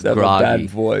slow, I just have groggy. a bad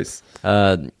voice.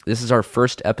 This is our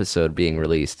first episode being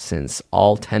released since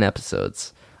all 10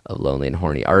 episodes of Lonely and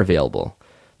Horny are available.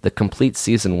 The complete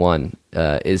season 1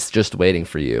 is just waiting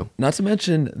for you. Not to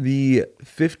mention the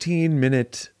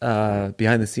 15-minute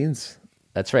behind the scenes.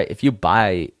 That's right. If you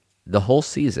buy the whole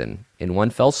season in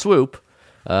one fell swoop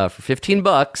for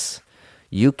 $15,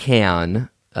 you can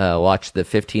watch the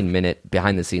 15-minute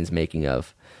behind the scenes making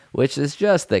of, which is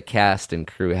just the cast and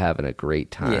crew having a great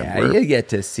time. Yeah, you get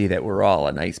to see that we're all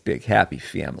a nice, big, happy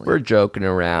family. We're joking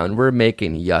around. We're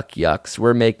making yucks.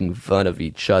 We're making fun of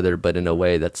each other, but in a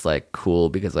way that's like cool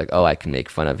because like, oh, I can make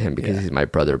fun of him because he's my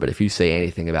brother. But if you say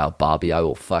anything about Bobby, I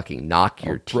will fucking knock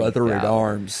your teeth brother out. at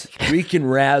arms. We can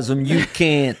razz him. You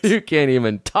can't. You can't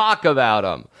even talk about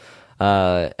him.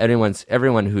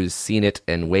 Everyone who's seen it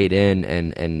and weighed in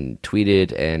and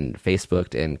tweeted and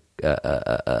Facebooked and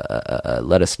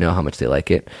let us know how much they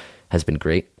like it has been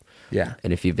great. Yeah.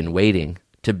 And if you've been waiting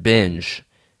to binge,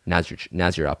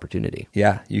 now's your opportunity.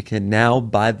 Yeah, you can now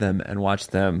buy them and watch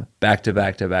them back to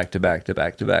back to back to back to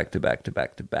back to back to back to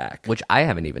back to back. Which I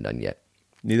haven't even done yet.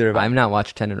 Neither have I. I've not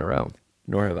watched 10 in a row.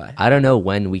 Nor have I. I don't know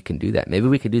when we can do that. Maybe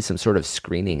we could do some sort of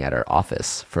screening at our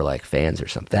office for like fans or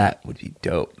something. That would be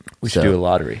dope. We So- should do a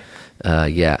lottery.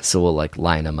 Yeah, so we'll like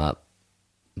line them up.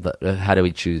 But how do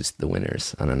we choose the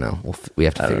winners? I don't know. We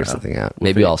have to figure something out.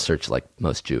 Maybe I'll search like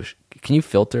most Jewish. Can you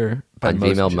filter By on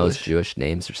most Gmail most Jewish? Jewish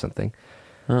names or something?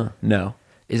 No.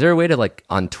 Is there a way to like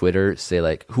on Twitter say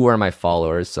like who are my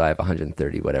followers? So I have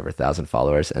 130 whatever thousand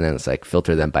followers, and then it's like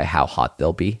filter them by how hot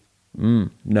they'll be.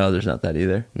 No, there's not that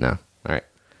either. No, all right.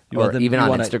 You Or want them- even you on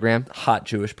want a Instagram. hot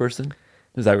Jewish person?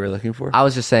 Is that what you're looking for? I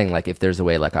was just saying like if there's a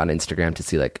way like on Instagram to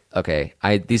see like okay,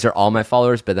 these are all my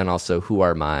followers, but then also who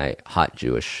are my hot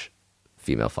Jewish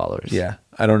female followers? Yeah,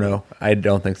 I don't know. I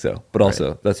don't think so. But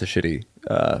also, that's a shitty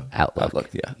Outlook.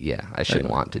 Yeah. I shouldn't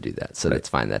Anyway. want to do that. So it's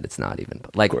fine that it's not even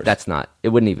like course. that's not. It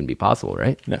wouldn't even be possible,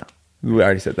 right? No, we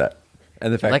already said that.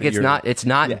 And the fact Like that it's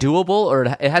not Yeah. doable, or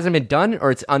it hasn't been done,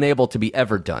 or it's unable to be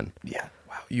ever done. Yeah.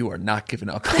 Wow, you are not giving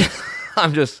up.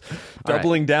 I'm just all right.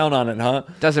 Doubling down on it, huh?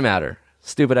 Doesn't matter.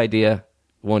 Stupid idea.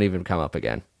 Won't even come up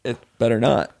again. It better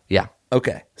not. Yeah,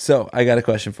 Okay, so I got a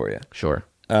question for you. sure.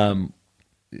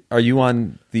 Are you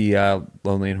on the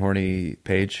Lonely and Horny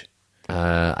page?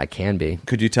 I can be.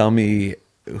 Could you tell me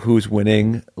who's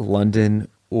winning, London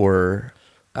or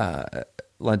Canada?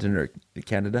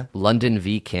 London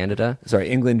v Canada. Sorry,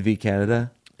 England v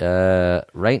Canada.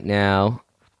 Right now,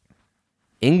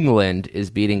 England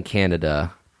is beating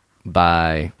Canada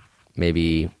by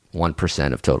maybe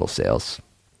 1% of total sales.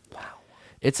 Wow.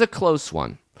 It's a close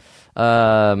one.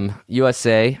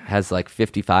 USA has like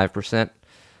 55%.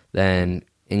 Then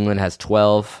England has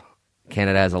 12.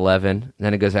 Canada has 11.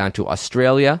 Then it goes down to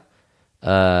Australia,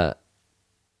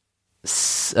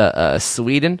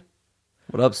 Sweden.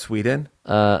 What up, Sweden?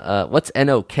 What's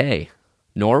NOK?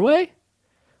 Norway?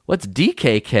 What's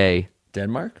DKK?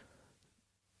 Denmark?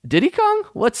 Diddy Kong?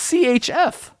 What's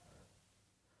CHF?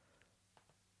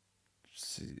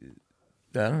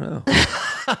 I don't know.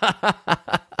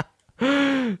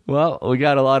 Well, we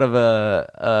got a lot of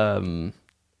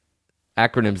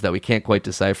acronyms that we can't quite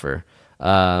decipher.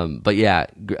 But yeah,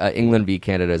 England v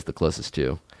Canada is the closest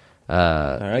to.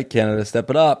 All right, Canada, step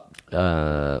it up.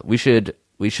 We should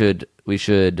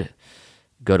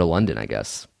go to London, I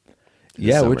guess.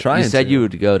 Yeah, Summer. we're trying. You said to. you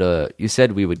would go to. You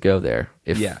said we would go there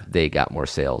if Yeah. they got more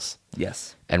sales.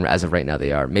 Yes. And as of right now,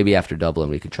 they are. Maybe after Dublin,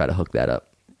 we could try to hook that up.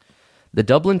 The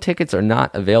Dublin tickets are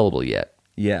not available yet.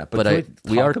 Yeah, But can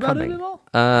we are talk about coming. it at all?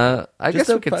 I Just guess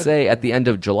we a could fun- say at the end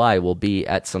of July we'll be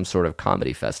at some sort of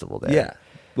comedy festival there. Yeah,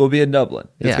 we'll be in Dublin.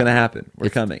 It's Yeah. going to happen. We're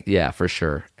It's- coming. Yeah, for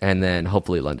sure. And then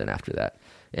hopefully London after that.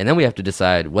 And then we have to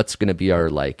decide what's going to be our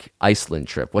like Iceland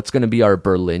trip. What's going to be our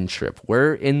Berlin trip?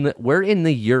 Where in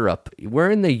the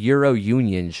Euro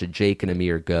Union should Jake and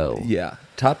Amir go? Yeah,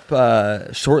 top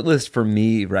short list for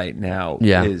me right now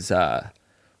Yeah. is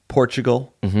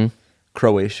Portugal,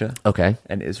 Croatia, Okay.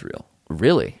 and Israel.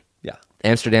 Really? Yeah.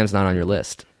 Amsterdam's not on your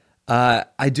list.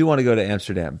 I do want to go to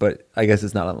Amsterdam, but I guess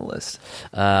it's not on the list.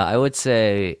 I would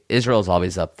say Israel's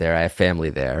always up there. I have family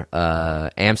there.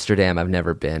 Amsterdam, I've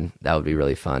never been. That would be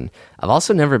really fun. I've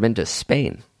also never been to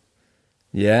Spain.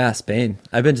 Yeah, Spain.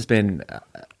 I've been to Spain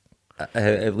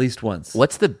at least once.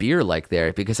 What's the beer like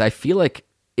there? Because I feel like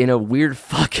in a weird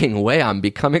fucking way, I'm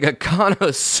becoming a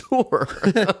connoisseur.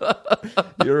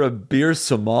 You're a beer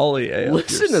sommelier.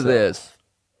 Listen to this.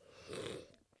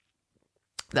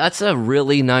 That's a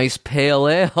really nice pale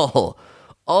ale.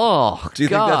 Oh, Do you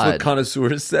God. think that's what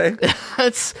connoisseurs say?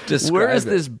 That's Describe where is it.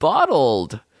 this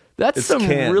bottled? That's It's some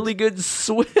canned. really good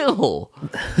swill.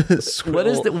 What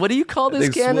is the, what do you call I this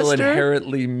think swill canister?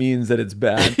 inherently means that it's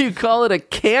bad. You call it a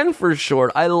can for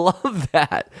short. I love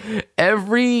that.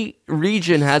 Every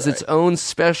region has its own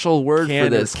special word Can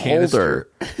for or this canister.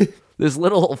 holder. This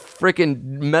little freaking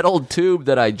metal tube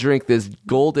that I drink this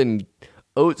golden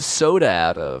oat soda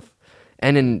out of.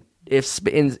 And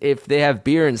if they have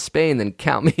beer in Spain, then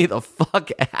count me the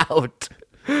fuck out.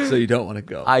 So you don't want to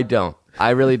go. I don't.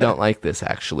 I really don't like this,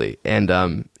 actually.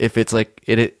 And if it's like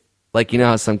like you know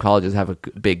how some colleges have a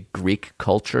big Greek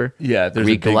culture. Yeah, there's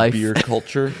Greek a big life. beer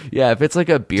culture. Yeah, if it's like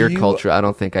a beer Do you- culture, I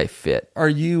don't think I fit. Are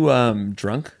you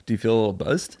drunk? Do you feel a little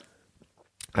buzzed?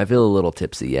 I feel a little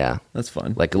tipsy. Yeah, That's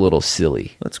fun. like a little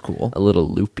silly, That's cool. a little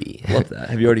loopy. Love that.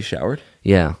 Have you already showered?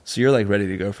 Yeah. So you're like ready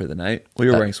to go for the night? Well,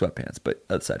 you're wearing sweatpants, but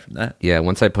aside from that, Yeah,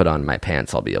 once I put on my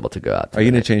pants, I'll be able to go out. are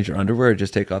you going to change your underwear or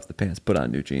just take off the pants, put on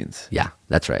new jeans? Yeah,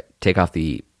 that's right. Take off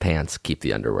the pants, keep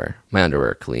the underwear. My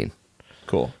underwear are clean.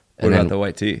 Cool. What And about then- the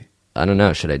white tee? I don't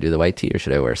know. Should I do the white tee or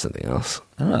should I wear something else?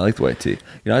 I don't know. I like the white tee.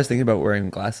 I was thinking about wearing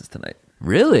glasses tonight.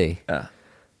 Really? Yeah.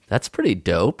 That's pretty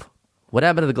dope. What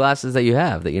happened to the glasses that you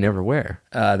have that you never wear?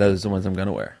 Those are the ones I'm going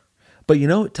to wear. But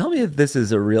tell me if this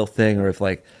is a real thing or if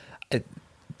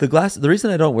the reason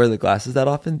I don't wear the glasses that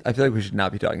often, I feel like we should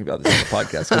not be talking about this on the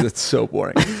podcast because it's so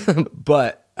boring.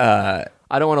 But I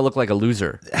don't want to look like a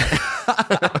loser.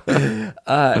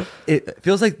 it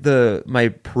feels like my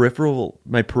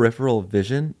peripheral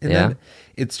vision in Yeah. them,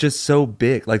 it's just so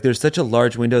big. Like there's such a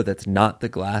large window that's not the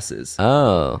glasses.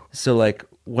 Oh. So like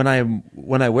when I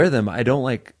wear them, I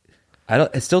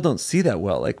still don't see that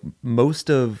well. Like most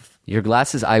of Your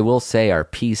glasses, I will say, are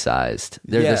pea-sized.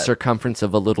 They're Yeah. the circumference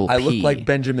of a little pea. I look like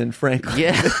Benjamin Franklin.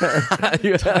 Yeah.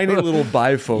 You Tiny have- little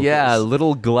bifocals. Yeah,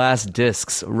 little glass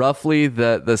discs, roughly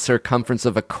the circumference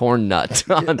of a corn nut,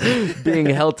 being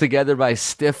held together by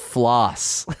stiff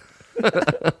floss.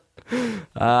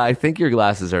 I think your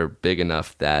glasses are big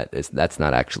enough that that's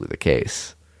not actually the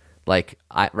case. Like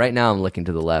right now, I'm looking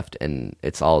to the left, and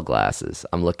it's all glasses.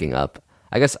 I'm looking up.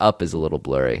 I guess up is a little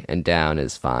blurry, and down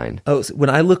is fine. Oh, so when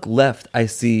I look left, I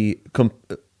see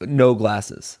no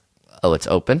glasses. Oh, it's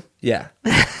open, Yeah.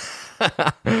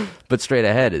 but straight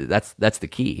ahead. That's the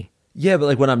key. Yeah, but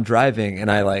like when I'm driving and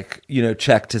I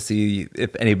check to see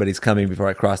if anybody's coming before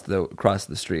I cross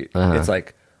the street, it's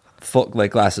like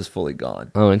glasses fully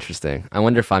gone. Oh, interesting. I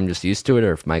wonder if I'm just used to it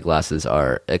or if my glasses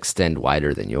extend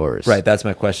wider than yours. Right, that's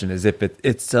my question, is if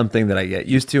it's something that I get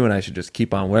used to and I should just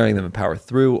keep on wearing them and power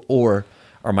through, or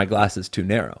are my glasses too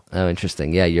narrow? Oh,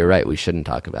 interesting. Yeah, you're right. We shouldn't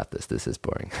talk about this. This is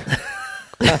boring.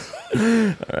 All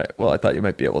right, well, I thought you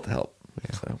might be able to help.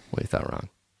 Yeah, so we thought wrong.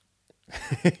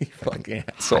 You fucking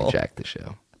asshole. Hijack the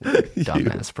show.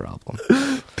 Dumbass problem.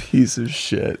 Piece of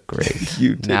shit. Great.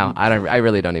 You didn't. Now, I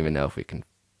really don't even know if we can.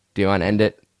 Do you want to end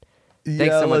it?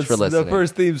 Thanks so much for listening. The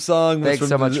first theme song was Thanks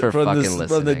so much for fucking listening.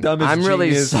 From the dumbest I'm really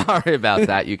genius. sorry about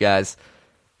that, you guys.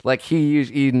 Like he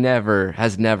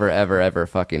has never ever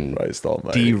fucking Christ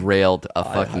almighty. derailed a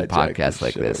I fucking hijacked podcast the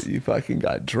like show. this. You fucking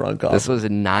got drunk off. This was a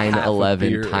half a 9/11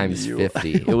 beer times into you.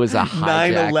 50. It was a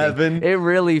hijacking. 9/11? It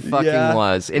really fucking Yeah,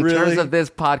 was. In really? terms of this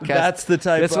podcast, That's the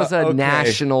type this was a of- okay.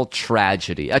 national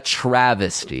tragedy, a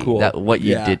travesty. Cool. That what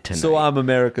you Yeah. did tonight. So I'm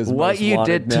America's what most you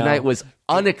wanted did tonight now. was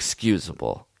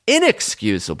unexcusable,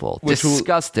 inexcusable, Which will-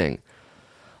 disgusting.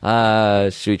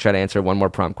 Should we try to answer one more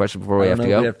prompt question before we I have don't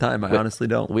to know go? if we have time. I honestly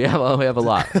don't. We have a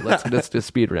lot. Let's do a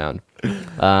speed round.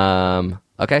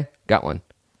 Okay, got one.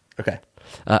 Okay.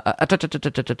 All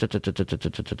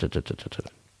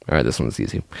right, this one's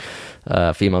easy.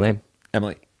 Female name.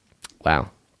 Emily. Wow.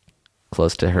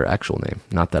 Close to her actual name.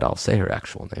 Not that I'll say her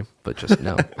actual name, but just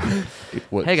know.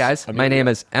 Hey guys, my name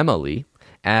is Emily,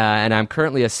 and I'm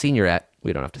currently a senior at,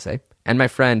 we don't have to say, and my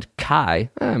friend Kai,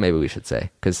 maybe we should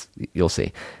say, because you'll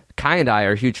see. Kai and I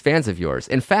are huge fans of yours.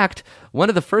 In fact, one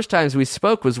of the first times we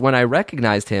spoke was when I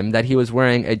recognized him that he was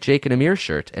wearing a Jake and Amir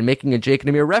shirt and making a Jake and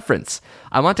Amir reference.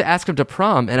 I want to ask him to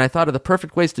prom, and I thought of the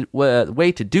perfect way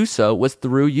to do so was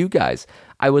through you guys.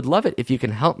 I would love it if you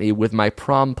can help me with my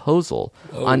promposal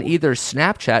on either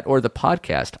Snapchat or the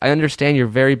podcast. I understand you're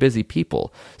very busy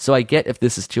people, so I get if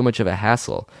this is too much of a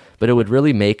hassle, but it would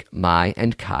really make my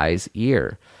and Kai's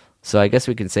year. So I guess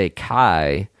we can say,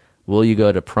 Kai, will you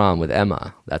go to prom with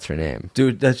Emma? That's her name.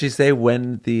 Dude, does she say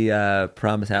when the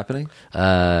prom is happening?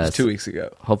 It's 2 weeks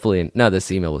ago. Hopefully, no,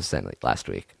 this email was sent like last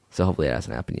week, so hopefully it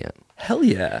hasn't happened yet. Hell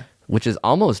yeah. Which is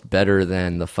almost better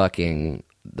than the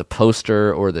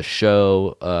poster or the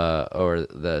show or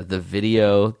the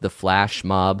video, the flash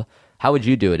mob. How would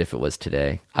you do it if it was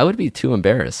today? I would be too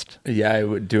embarrassed. Yeah, I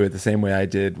would do it the same way I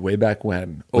did way back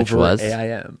when. Which over was?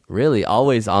 AIM. Really?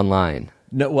 Always online?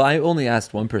 No, well, I only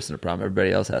asked one person to prom.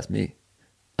 Everybody else asked me.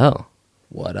 Oh.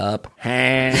 What up?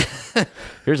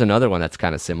 Here's another one that's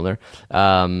kind of similar.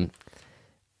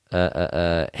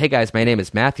 Hey guys, my name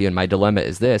is Matthew, and my dilemma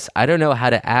is this. I don't know how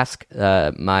to ask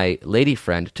my lady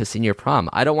friend to senior prom.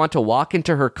 I don't want to walk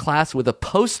into her class with a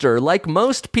poster like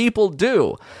most people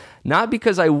do. Not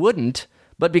because I wouldn't,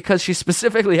 but because she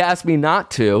specifically asked me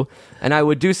not to, and I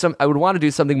would want to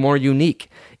do something more unique.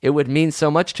 It would mean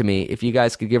so much to me if you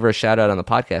guys could give her a shout out on the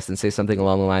podcast and say something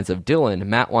along the lines of, Dylan,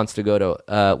 Matt wants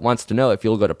to know if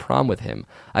you'll go to prom with him.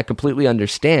 I completely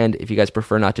understand if you guys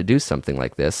prefer not to do something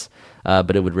like this,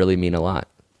 but it would really mean a lot.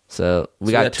 So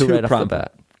we got two right off the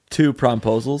bat. 2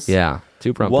 promposals? Yeah,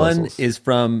 2 promposals. One is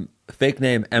from fake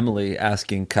name Emily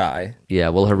asking Kai. Yeah,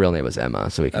 well, her real name was Emma,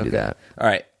 so we can do that. All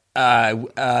right.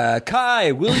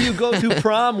 Kai, will you go to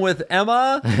prom with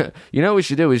Emma? You know what we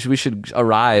should do? We should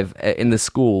arrive in the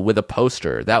school with a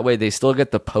poster. That way they still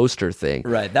get the poster thing.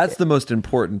 Right. That's the most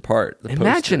important part.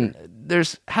 Imagine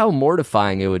how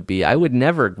mortifying it would be. I would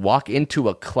never walk into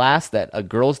a class that a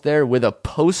girl's there with a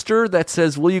poster that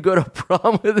says, will you go to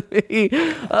prom with me?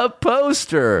 A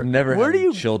poster. Never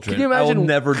had children. Can you imagine? I will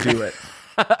never do it.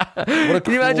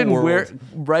 Can you imagine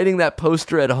writing that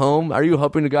poster at home? Are you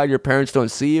hoping to God your parents don't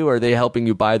see you, or are they helping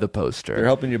you buy the poster? They're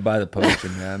helping you buy the poster,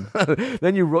 man.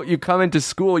 Then you come into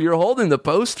school, you're holding the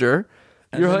poster.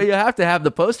 You have to have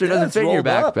the poster. It doesn't fit in your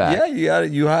backpack. Yeah,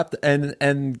 you have to.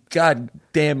 And God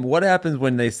damn, what happens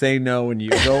when they say no and you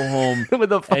go home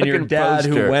with a fucking and your dad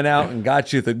poster who went out and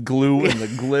got you the glue and the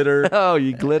glitter? Oh,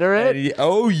 you glitter it? You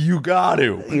got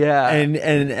to. Yeah.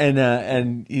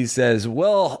 And he says,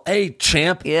 "Well, hey,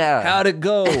 champ, how'd it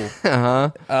go?"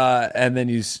 And then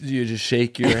you just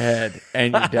shake your head,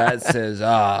 and your dad says,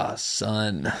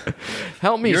 son,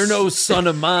 help me. You're no son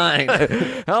of mine.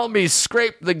 Help me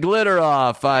scrape the glitter off.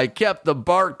 I kept the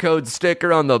barcode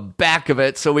sticker on the back of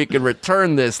it so we can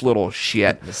return this little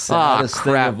shit. The saddest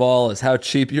thing of all is how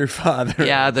cheap your father.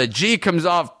 Yeah, the G comes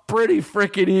off pretty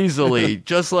freaking easily,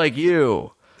 just like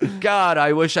you. God,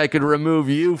 I wish I could remove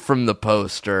you from the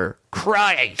poster.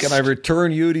 Christ! Can I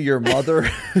return you to your mother?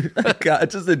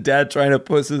 God, just a dad trying to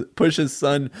push his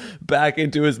son back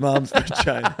into his mom's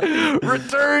vagina.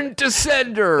 Return to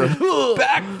sender.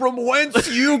 Back from whence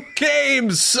you came,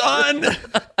 son.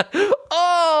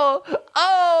 Oh,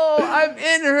 I'm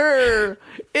in her.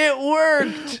 It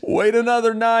worked. Wait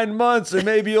another 9 months and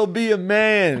maybe you'll be a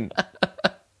man.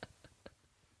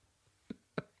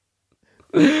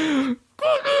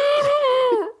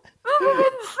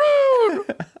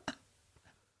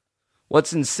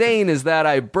 What's insane is that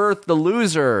I birthed the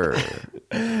loser.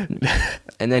 And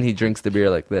then he drinks the beer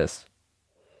like this.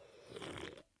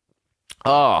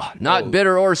 Oh, not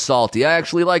bitter or salty. I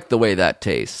actually like the way that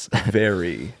tastes.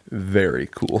 Very, very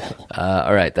cool.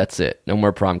 All right, that's it. No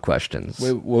more prom questions.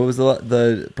 Wait, what was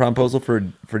the promposal for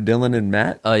Dylan and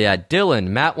Matt? Oh, yeah, Dylan.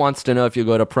 Matt wants to know if you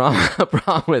go to prom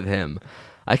with him.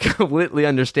 I completely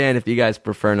understand if you guys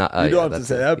prefer not. You don't have to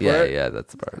say that part. Yeah,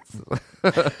 that's the part.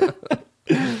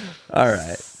 All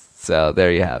right. So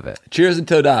there you have it. Cheers and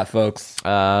Toda, folks.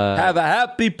 Have a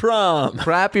happy prom.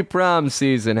 Happy prom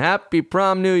season. Happy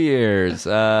prom New Year's.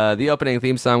 The opening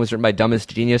theme song was written by Dumbest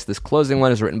Genius. This closing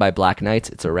one is written by Black Knights.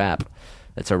 It's a rap.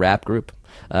 It's a rap group.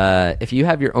 If you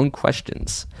have your own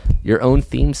questions, your own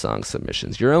theme song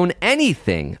submissions, your own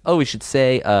anything. Oh, we should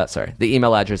say, the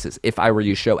email address is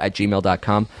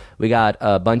ifereyoushow@gmail.com. We got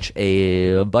a bunch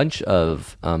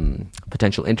of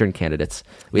potential intern candidates.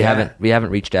 We haven't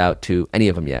reached out to any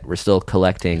of them yet. We're still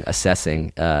collecting,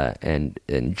 assessing, and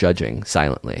judging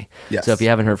silently. Yes. So if you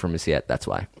haven't heard from us yet, that's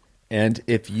why. And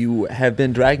if you have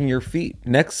been dragging your feet,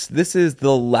 this is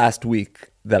the last week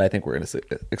that I think we're going to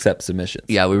accept submissions.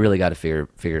 Yeah, we really got to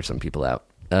figure some people out.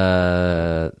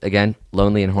 Again,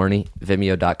 Lonely and Horny,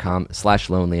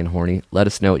 vimeo.com/lonely and horny. Let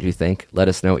us know what you think. Let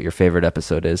us know what your favorite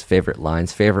episode is, favorite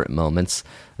lines, favorite moments.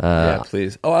 Yeah,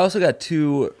 please. Oh, I also got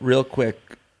 2 real quick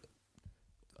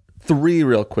 3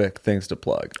 real quick things to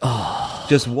plug.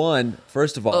 Just one.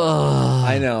 First of all,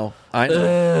 I know.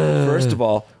 First of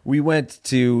all, we went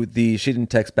to the She Didn't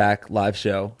Text Back live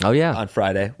show. Oh, yeah. On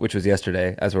Friday, which was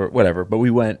yesterday, whatever. But we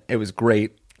went. It was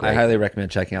great. I highly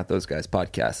recommend checking out those guys'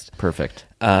 podcast. Perfect.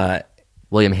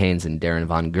 William Haynes and Darren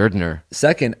Von Girdner.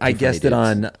 Second, I guested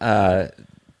on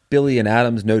Billy and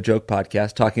Adam's No Joke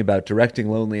podcast, talking about directing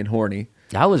Lonely and Horny.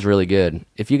 That was really good.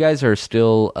 If you guys are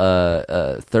still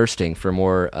thirsting for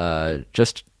more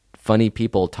just funny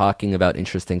people talking about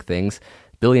interesting things,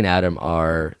 Billy and Adam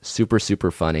are super,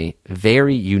 super funny,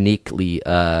 very uniquely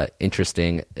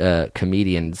interesting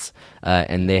comedians,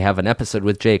 and they have an episode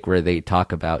with Jake where they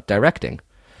talk about directing,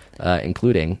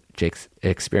 including Jake's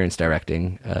experience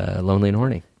directing Lonely and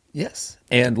Horny. Yes.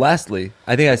 And lastly,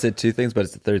 I think I said 2 things, but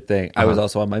it's the third thing. I was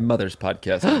also on my mother's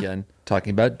podcast again,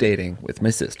 talking about dating with my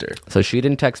sister. So She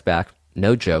Didn't Text Back,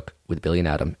 No Joke with Billy and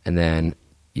Adam, and then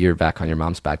you're back on your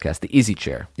mom's podcast, The Easy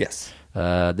Chair. Yes.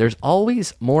 There's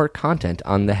always more content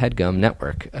on the HeadGum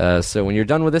Network. So when you're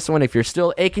done with this one, if you're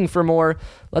still aching for more,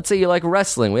 let's say you like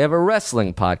wrestling. We have a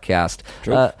wrestling podcast.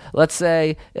 Let's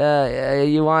say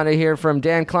you want to hear from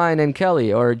Dan Klein and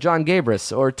Kelly or John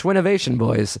Gabris or Twinnovation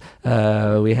Boys.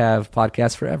 We have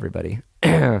podcasts for everybody.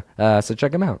 So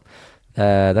check them out.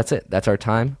 That's it. That's our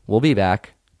time. We'll be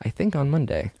back, I think, on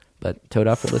Monday. But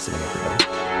toad for listening, everybody.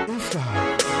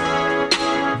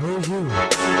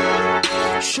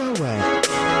 Show at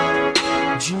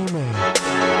gmail.com.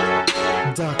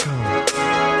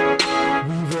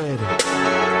 We ready.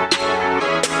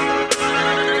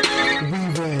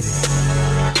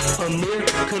 Amir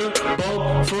could've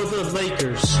balled for the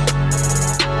Lakers,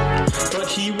 but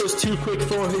he was too quick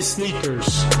for his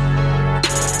sneakers.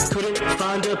 Couldn't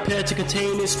find a pair to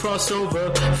contain his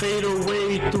crossover. Fade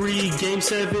away 3, Game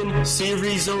 7,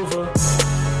 series over.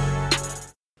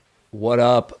 What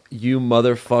up, you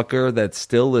motherfucker that's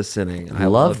still listening? I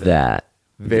love that.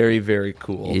 Very, very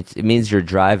cool. It means you're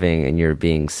driving and you're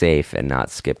being safe and not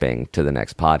skipping to the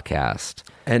next podcast.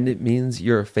 And it means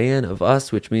you're a fan of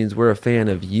us, which means we're a fan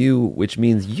of you, which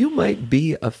means you might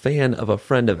be a fan of a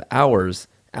friend of ours,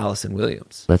 Allison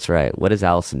Williams. That's right. What is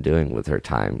Allison doing with her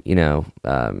time?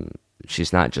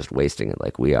 She's not just wasting it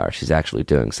like we are. She's actually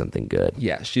doing something good.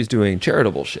 Yeah, she's doing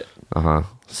charitable shit.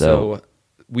 So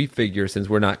we figure, since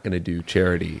we're not going to do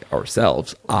charity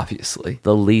ourselves, obviously,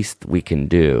 the least we can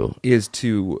do is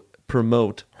to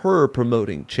promote her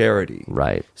promoting charity.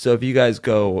 Right. So if you guys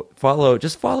go follow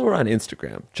her on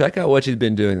Instagram. Check out what she's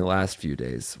been doing the last few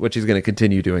days, what she's going to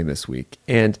continue doing this week.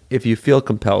 And if you feel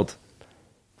compelled,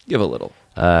 give a little.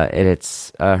 And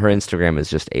it's her Instagram is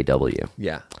just AW.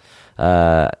 Yeah.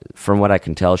 From what I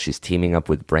can tell, she's teaming up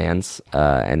with brands,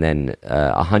 and then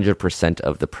 100%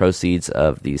 of the proceeds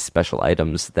of these special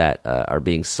items that are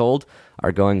being sold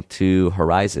are going to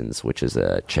Horizons, which is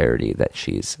a charity that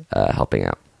she's helping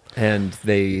out. And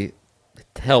they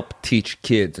help teach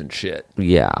kids and shit.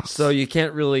 Yeah. So you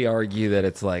can't really argue that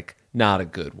it's like not a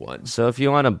good one. So if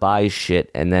you want to buy shit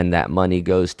and then that money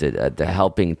goes to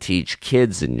helping teach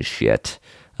kids and shit,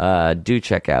 do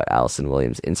check out Allison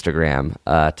Williams' Instagram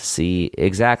to see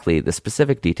exactly the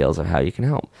specific details of how you can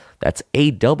help. That's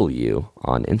AW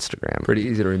on Instagram. Pretty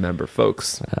easy to remember,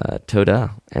 folks.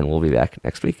 Toda, and we'll be back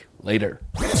next week. Later.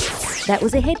 That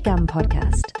was a HeadGum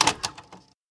podcast.